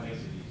 well, that makes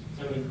it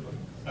easy. Zoning code.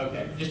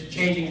 Okay, just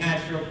changing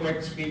hats real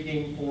quick,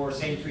 speaking for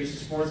St. Teresa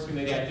Sports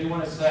Committee, I do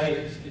want to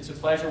say it's a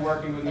pleasure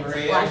working with It's a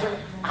Maria. pleasure.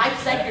 I've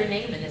said your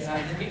name in this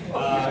meeting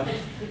before.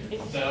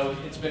 So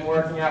it's been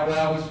working out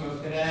well, we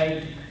spoke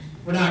today.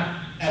 We're not,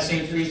 as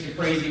St. Teresa,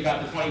 crazy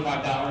about the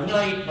 $25 a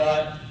night,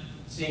 but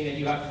seeing that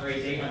you have to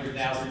raise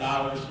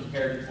 $800,000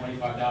 compared to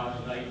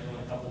 $25 a night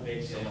on a couple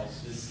big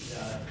sales is, so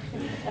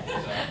just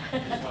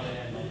wanted to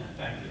end on that.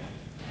 Thank you.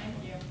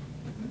 Thank you.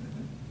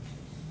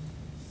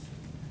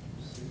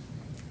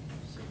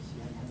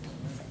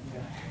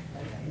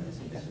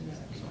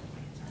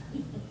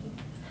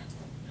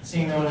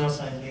 Seeing no one else,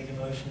 I make a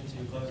motion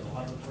to close the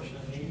public portion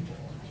of the meeting.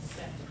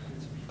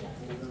 All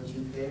those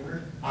in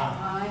favor? Aye.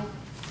 Aye.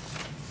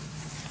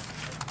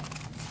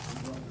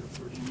 Public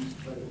portion is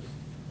closed.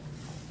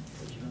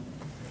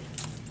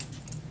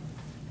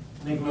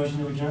 Make a motion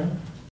to adjourn?